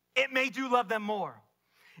 It made you love them more.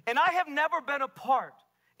 And I have never been a part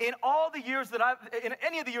in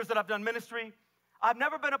any of the years that I've done ministry, I've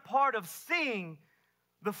never been a part of seeing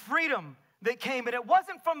the freedom that came. And it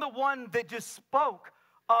wasn't from the one that just spoke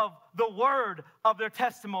of the word of their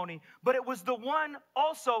testimony, but it was the one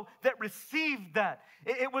also that received that.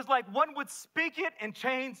 It was like one would speak it and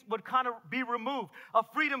chains would kind of be removed. A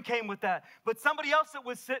freedom came with that. But somebody else that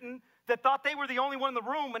was sitting that thought they were the only one in the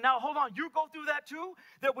room, and now, hold on, you go through that too?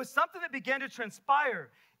 There was something that began to transpire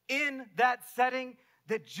in that setting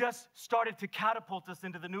that just started to catapult us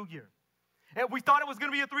into the new year. And we thought it was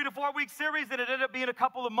going to be a 3 to 4 week series, and it ended up being a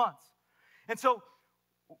couple of months. And so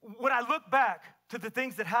when I look back to the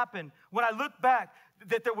things that happened, when I look back,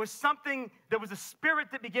 that there was a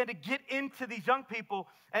spirit that began to get into these young people.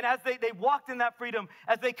 And as they walked in that freedom,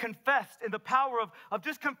 as they confessed in the power of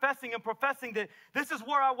just confessing and professing that this is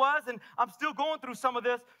where I was and I'm still going through some of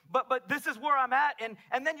this, but this is where I'm at.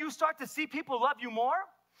 And then you start to see people love you more.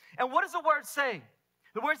 And what does the word say?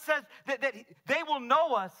 The word says that they will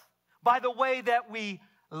know us by the way that we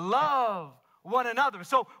love one another.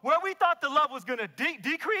 So where we thought the love was going to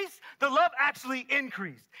decrease, the love actually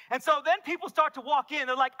increased. And so then people start to walk in.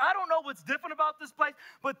 They're like, I don't know what's different about this place,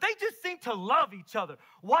 but they just seem to love each other.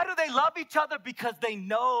 Why do they love each other? Because they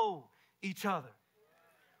know each other.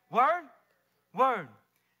 Word? Word.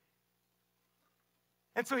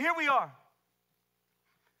 And so here we are.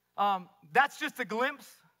 That's just a glimpse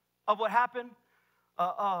of what happened.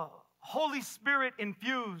 Holy Spirit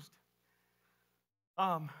infused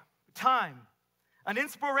time. An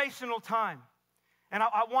inspirational time. And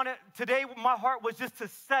I want to, today my heart was just to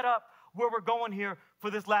set up where we're going here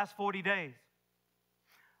for this last 40 days.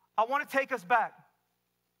 I want to take us back.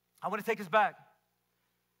 I want to take us back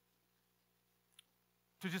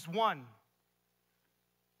to just one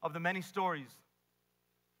of the many stories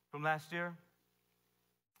from last year.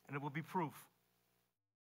 And it will be proof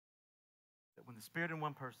that when the Spirit in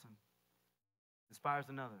one person inspires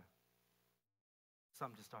another,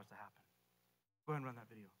 something just starts to happen. Go ahead and run that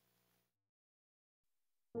video.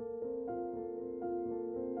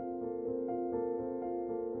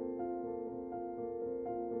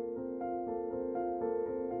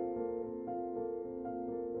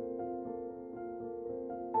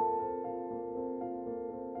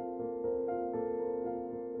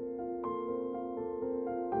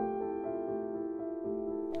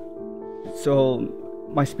 So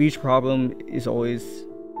my speech problem is always,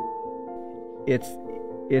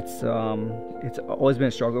 it's always been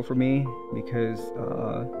a struggle for me because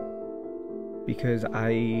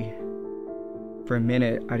I, for a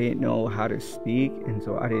minute, I didn't know how to speak, and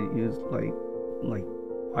so I didn't use like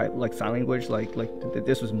sign language, like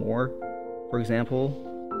this was more, for example,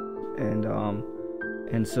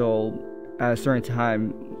 and so at a certain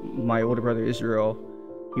time, my older brother Israel,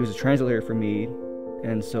 he was a translator for me,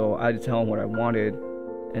 and so I had to tell him what I wanted,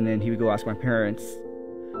 and then he would go ask my parents.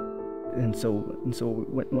 And so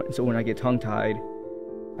when I get tongue-tied,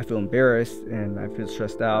 I feel embarrassed and I feel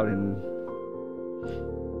stressed out, and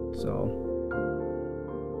so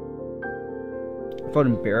I felt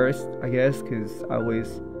embarrassed, I guess, because I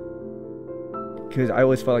always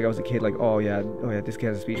felt like I was a kid, like, oh yeah, this kid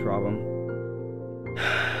has a speech problem.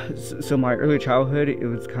 So my early childhood, it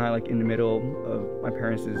was kind of like in the middle of my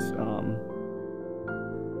parents'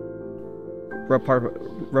 rough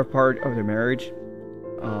part of their marriage.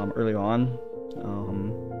 Early on,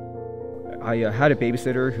 I had a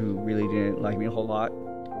babysitter who really didn't like me a whole lot.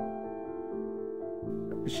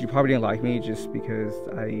 She probably didn't like me just because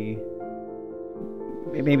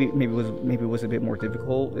maybe it was a bit more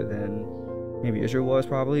difficult than maybe Israel was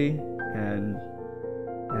probably, and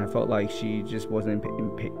I felt like she just wasn't.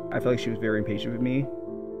 I felt like she was very impatient with me,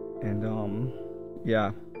 and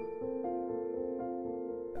yeah,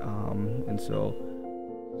 and so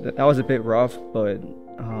that was a bit rough, but.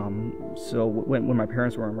 So when my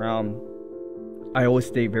parents weren't around, I always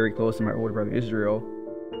stayed very close to my older brother Israel,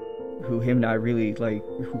 who him and I really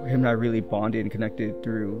bonded and connected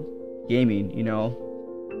through gaming, you know,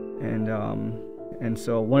 and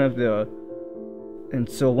so one of the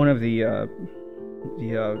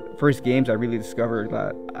first games I really discovered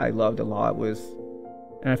that I loved a lot was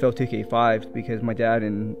NFL 2K5, because my dad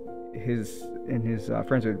and his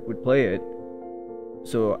friends would play it.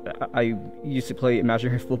 So I used to play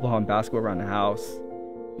imaginary football and basketball around the house.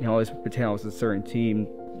 You know, I always pretend I was a certain team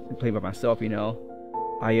and play by myself, you know.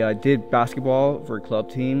 I did basketball for a club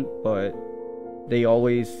team, but I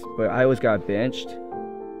always got benched.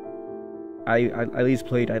 I at least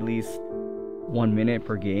played 1 minute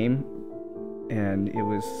per game, and it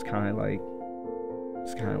was kind of like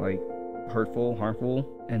hurtful, harmful.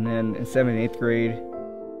 And then in 7th and 8th grade,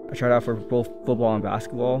 I tried out for both football and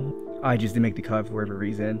basketball. I just didn't make the cut for whatever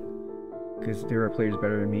reason, because there were players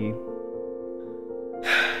better than me.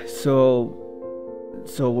 So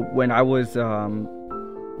when I was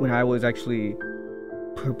actually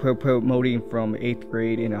promoting from 8th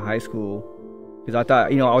grade into high school, because I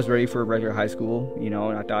thought, you know, I was ready for regular high school, you know,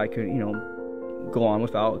 and I thought I could, you know, go on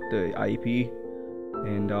without the IEP.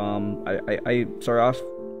 And I started off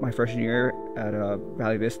my freshman year at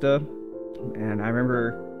Valley Vista, and I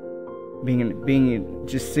remember being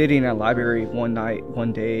just sitting in a library one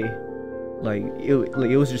day, like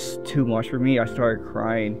it was just too much for me. I started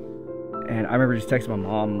crying, and I remember just texting my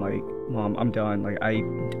mom, like, Mom, I'm done. Like I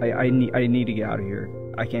need to get out of here.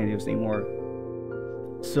 I can't do this anymore.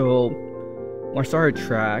 So when I started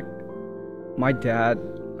track, my dad,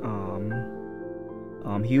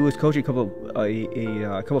 he was coaching a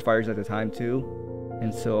couple fighters at the time too,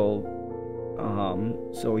 and so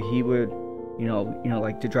he would,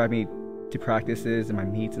 like to drive me to practices and my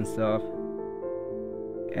meets and stuff.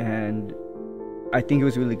 And I think it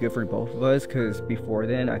was really good for both of us, because before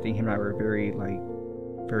then, I think him and I were very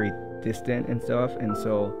distant and stuff, and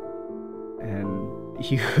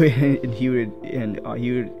he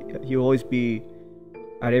would always be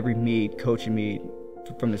at every meet coaching me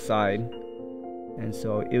from the side, and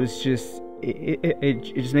so it was just it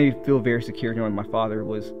just made me feel very secure knowing my father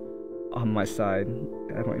was on my side,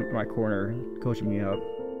 at my corner, coaching me up.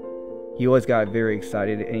 He always got very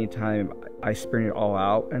excited anytime I sprinted all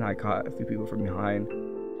out and I caught a few people from behind.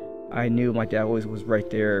 I knew my dad always was right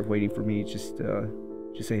there waiting for me, just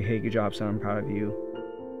say, "Hey, good job, son, I'm proud of you."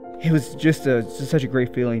 It was just such a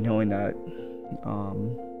great feeling knowing that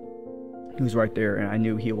he was right there, and I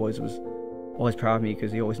knew he always was proud of me,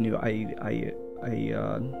 because he always knew I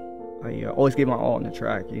always gave my all on the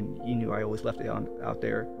track, and he knew I always left it out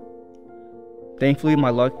there. Thankfully, my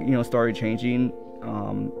luck, started changing.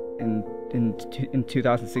 In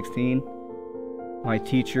 2016, my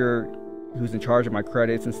teacher, who's in charge of my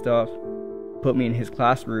credits and stuff, put me in his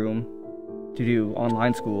classroom to do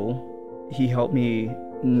online school. He helped me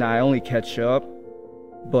not only catch up,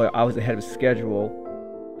 but I was ahead of schedule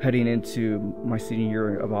heading into my senior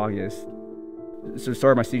year of August. So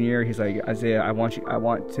start my senior year, he's like, "Isaiah, I want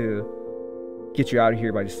to get you out of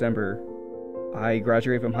here by December." I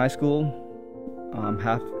graduated from high school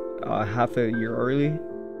half a year early.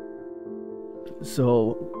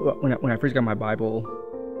 So when I first got my Bible,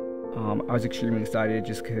 I was extremely excited,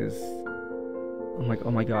 just because I'm like,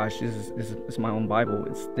 "Oh my gosh, this is my own Bible.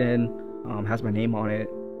 It's thin, has my name on it,"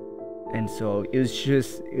 and so it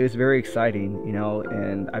was very exciting,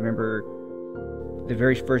 And I remember the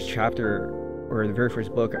very first chapter, or the very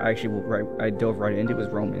first book I dove right into was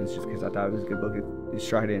Romans, just because I thought it was a good book to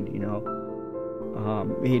stride in,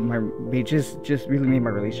 just really made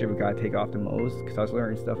my relationship with God take off the most, because I was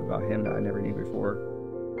learning stuff about Him that I never knew before.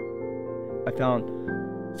 I found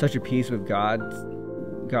such a peace with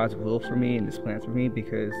God's will for me and His plans for me,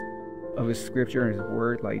 because of His scripture and His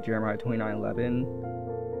word, like Jeremiah 29:11,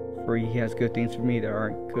 for He has good things for me that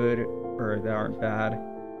aren't good or that aren't bad,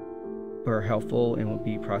 but are helpful and will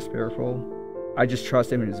be prosperous. I just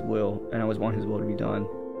trust Him in His will, and I always want His will to be done.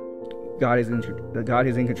 God is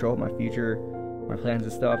in control of my future, my plans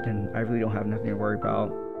and stuff, and I really don't have nothing to worry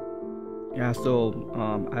about. Yeah, so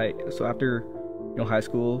after high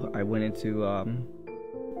school, I went into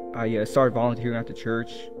I started volunteering at the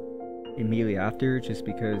church immediately after, just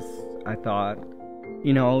because I thought,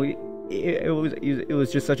 it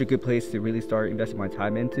was just such a good place to really start investing my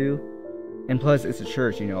time into, and plus it's a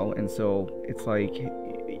church, and so it's like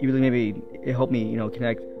it really it helped me,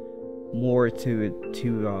 connect more to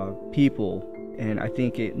people, and I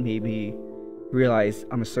think it made me realize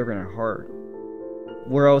I'm a servant at heart.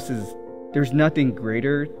 There's nothing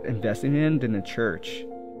greater investing in than the church,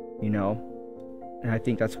 and I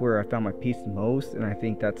think that's where I found my peace the most, and I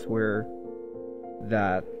think that's where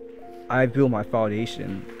that I built my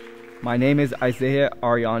foundation. My name is Isaiah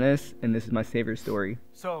Arianes, and this is my Savior story.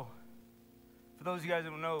 So, for those of you guys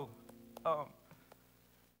that don't know,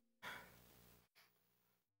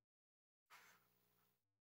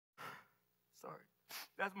 sorry,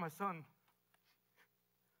 that's my son.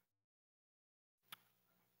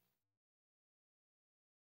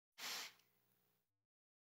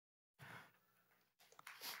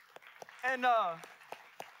 And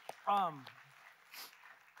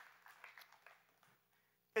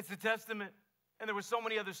it's a testament, and there were so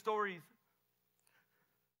many other stories,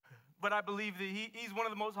 but I believe that he's one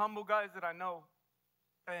of the most humble guys that I know,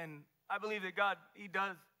 and I believe that God, He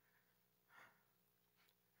does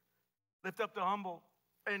lift up the humble,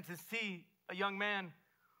 and to see a young man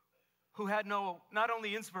who had not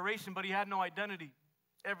only inspiration, but he had no identity.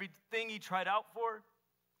 Everything he tried out for,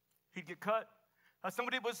 he'd get cut.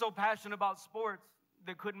 Somebody was so passionate about sports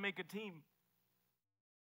that couldn't make a team.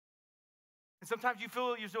 And sometimes you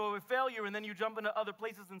feel you're a failure, and then you jump into other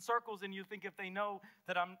places and circles, and you think if they know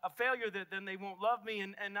that I'm a failure, that then they won't love me.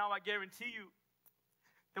 And now I guarantee you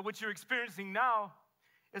that what you're experiencing now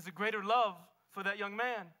is a greater love for that young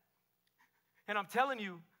man. And I'm telling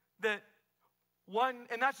you that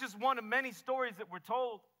and that's just one of many stories that we're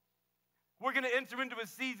told. We're going to enter into a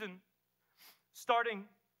season starting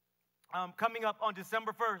coming up on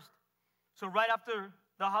December 1st. So right after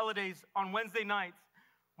the holidays on Wednesday nights,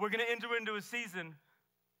 we're going to enter into a season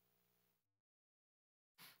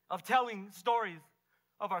of telling stories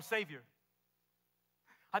of our Savior.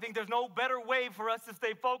 I think there's no better way for us to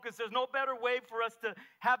stay focused. There's no better way for us to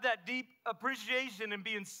have that deep appreciation and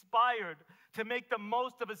be inspired to make the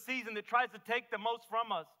most of a season that tries to take the most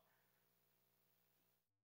from us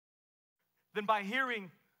than by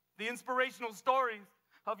hearing the inspirational stories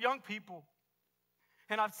of young people.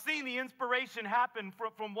 And I've seen the inspiration happen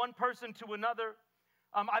from one person to another.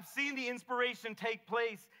 I've seen the inspiration take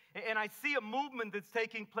place, and I see a movement that's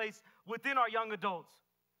taking place within our young adults.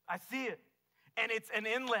 I see it, and it's an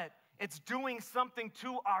inlet. It's doing something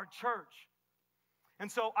to our church.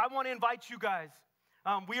 And so I want to invite you guys.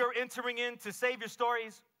 We are entering into Savior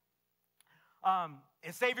Stories. And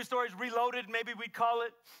Savior Stories Reloaded, maybe we'd call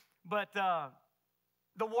it. But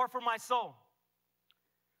the War for My Soul.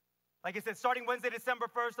 Like I said, starting Wednesday, December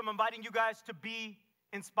 1st, I'm inviting you guys to be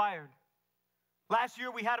inspired. Last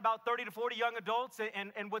year, we had about 30 to 40 young adults,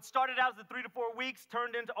 and what started out as the 3 to 4 weeks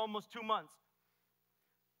turned into almost 2 months.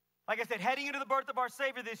 Like I said, heading into the birth of our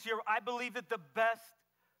Savior this year, I believe that the best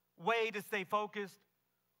way to stay focused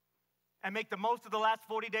and make the most of the last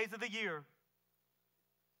 40 days of the year,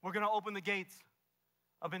 we're going to open the gates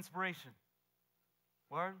of inspiration.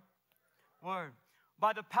 Word? Word.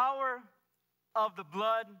 By the power of the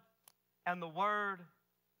blood and the word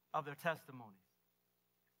of their testimonies.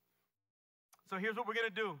 So here's what we're going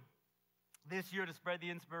to do this year to spread the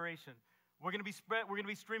inspiration. We're going to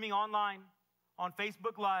be streaming online on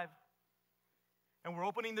Facebook Live, and we're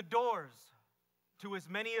opening the doors to as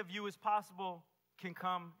many of you as possible can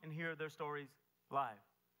come and hear their stories live.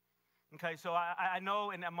 Okay, so I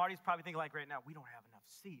know, and Marty's probably thinking like right now, we don't have enough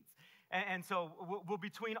seats. And so we'll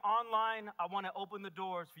between online, I want to open the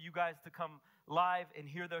doors for you guys to come live and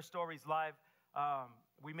hear their stories live.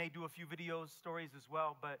 We may do a few stories as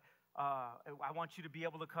well, but I want you to be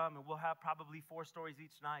able to come, and we'll have probably 4 stories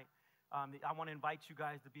each night. I want to invite you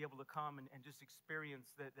guys to be able to come and just experience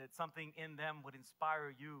that something in them would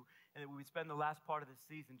inspire you, and that we would spend the last part of the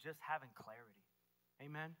season just having clarity.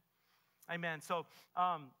 Amen? Amen. So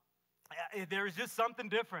there is just something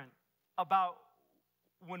different about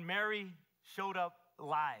when Mary showed up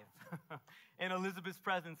live in Elizabeth's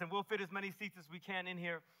presence, and we'll fit as many seats as we can in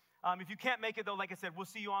here. If you can't make it, though, like I said, we'll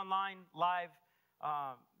see you online, live,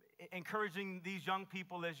 encouraging these young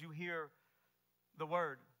people as you hear the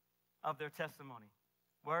word of their testimony.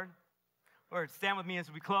 Word? Word. Stand with me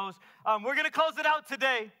as we close. We're going to close it out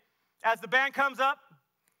today as the band comes up.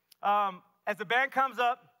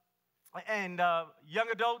 And young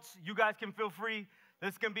adults, you guys can feel free.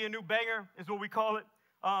 This can be a new banger, is what we call it.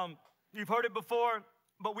 You've heard it before,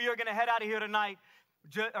 but we are going to head out of here tonight,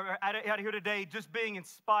 out of here today, just being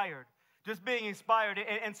inspired. Just being inspired.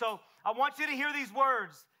 And so I want you to hear these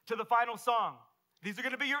words to the final song. These are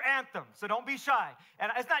going to be your anthem, so don't be shy.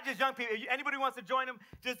 And it's not just young people. Anybody who wants to join them,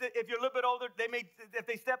 just if you're a little bit older, if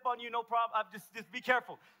they step on you, no problem. Just be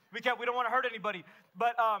careful. We don't want to hurt anybody.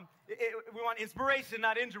 But we want inspiration,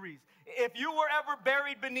 not injuries. If you were ever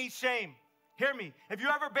buried beneath shame, hear me. If you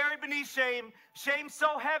ever buried beneath shame, shame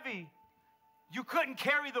so heavy, you couldn't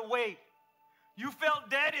carry the weight. You felt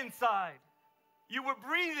dead inside. You were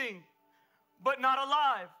breathing, but not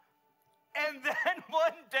alive. And then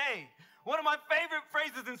one day, one of my favorite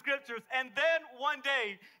phrases in scriptures, and then one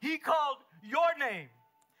day, he called your name,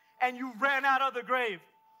 and you ran out of the grave.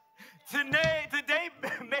 Today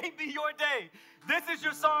may be your day. This is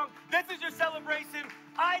your song. This is your celebration.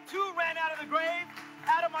 I, too, ran out of the grave,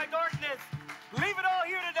 out of my darkness. Leave it all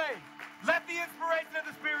here today. Let the inspiration of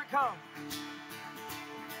the Spirit come.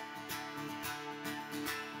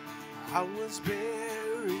 I was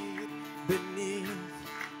buried beneath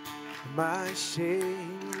my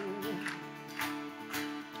shame.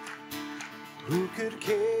 Who could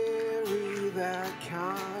carry that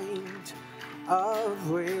kind of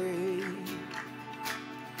weight?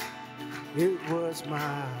 It was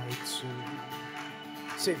my tomb.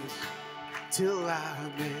 Say this. Till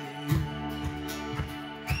I met you.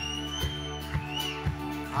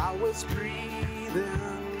 I was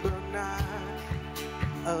breathing but not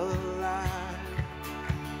alive.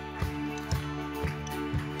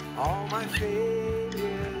 All my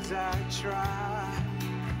failures I tried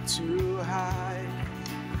to hide.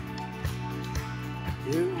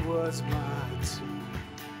 It was my tomb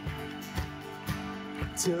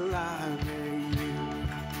till I met you.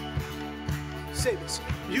 Say this.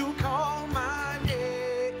 You call my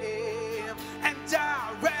name and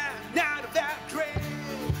I ran out of that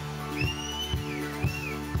grave,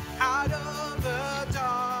 out of the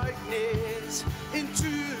darkness into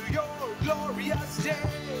your glorious day.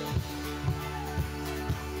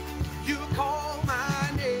 You call my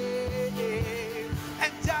name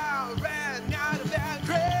and I ran out of that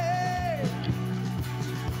grave,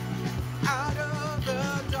 out of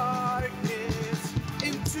the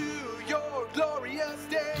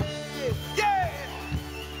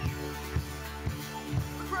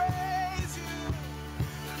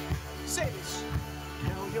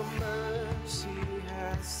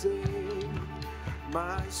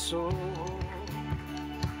soul.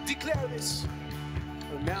 Declare this.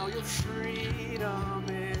 Now your freedom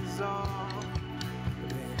is all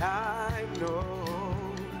that I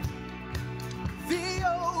know. The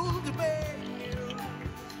old man knew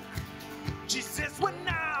Jesus when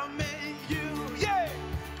I met you, yeah.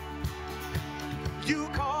 You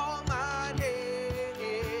called my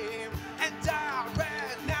name and I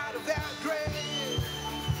ran out of that grave,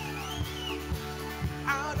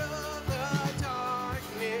 out of the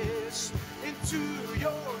darkness into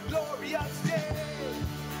your glorious day.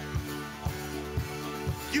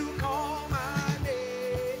 You call my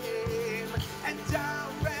name, and I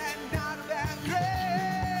ran out of that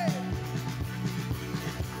grave,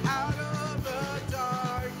 out of the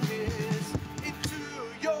darkness into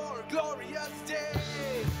your glorious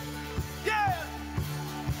day. Yeah!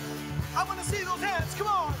 I want to see those hands, come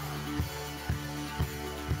on!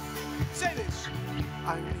 Say this.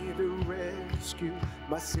 I need a rescue,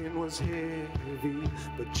 my sin was heavy,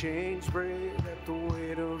 but chains break at the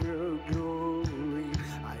weight of your glory.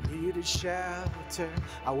 I need a shelter,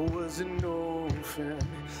 I was an orphan,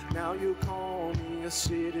 now you call me a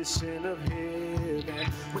citizen of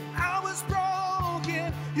heaven. When I was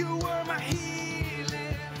broken, you were my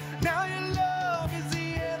healing, now your love is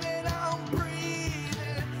the air that I'm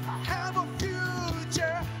breathing. I have a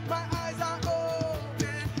future, my eyes are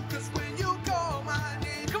open, 'cause when you call my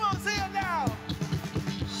name, come on, say it now.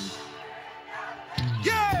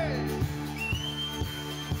 Yeah!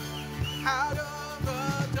 Out of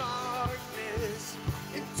the darkness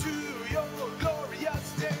into your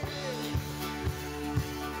glorious day.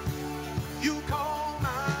 You call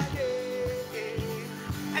my name,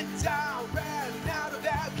 and I ran out of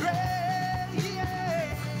that grave.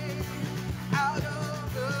 Yeah. Out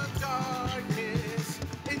of the darkness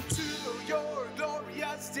into your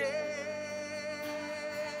glorious day.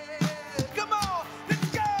 Come on, let's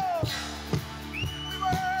go. We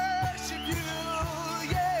worship you,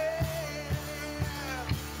 yeah.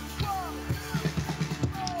 Whoa.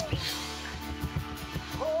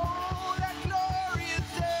 Oh, that glorious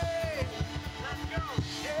day. Let's go.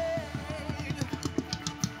 Yeah.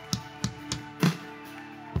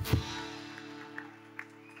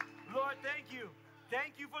 Lord, thank you.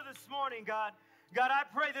 Thank you for this morning, God. God, I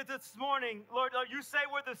pray that this morning, Lord, you say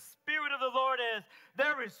where the Spirit of the Lord is,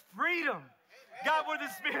 there is freedom. God, where the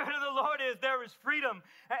Spirit of the Lord is, there is freedom.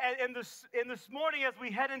 And this morning, as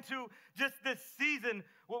we head into just this season,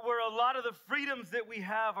 where a lot of the freedoms that we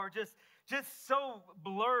have are just so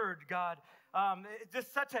blurred, God. It's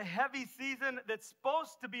just such a heavy season that's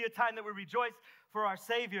supposed to be a time that we rejoice for our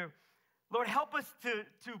Savior. Lord, help us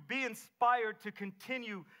to be inspired to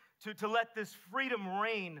continue to let this freedom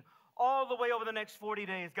reign all the way over the next 40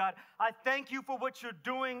 days. God, I thank you for what you're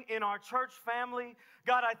doing in our church family.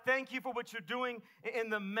 God, I thank you for what you're doing in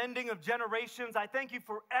the mending of generations. I thank you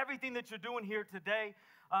for everything that you're doing here today.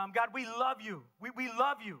 God, we love you. We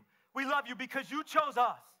love you. We love you because you chose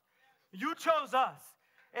us. You chose us.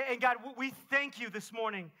 And God, we thank you this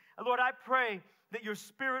morning. Lord, I pray that your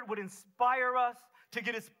Spirit would inspire us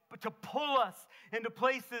to pull us into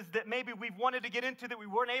places that maybe we've wanted to get into that we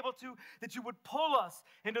weren't able to, that you would pull us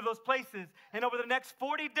into those places. And over the next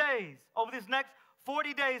 40 days, over this next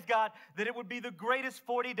 40 days, God, that it would be the greatest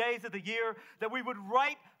 40 days of the year, that we would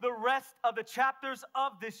write the rest of the chapters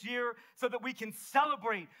of this year so that we can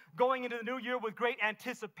celebrate going into the new year with great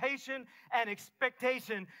anticipation and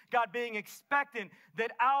expectation. God, being expectant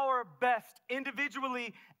that our best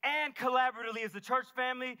individually and collaboratively as a church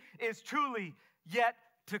family is truly yet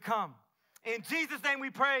to come. In Jesus' name we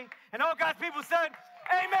pray. And all God's people said,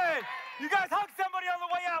 amen. You guys hug somebody on the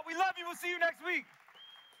way out. We love you. We'll see you next week.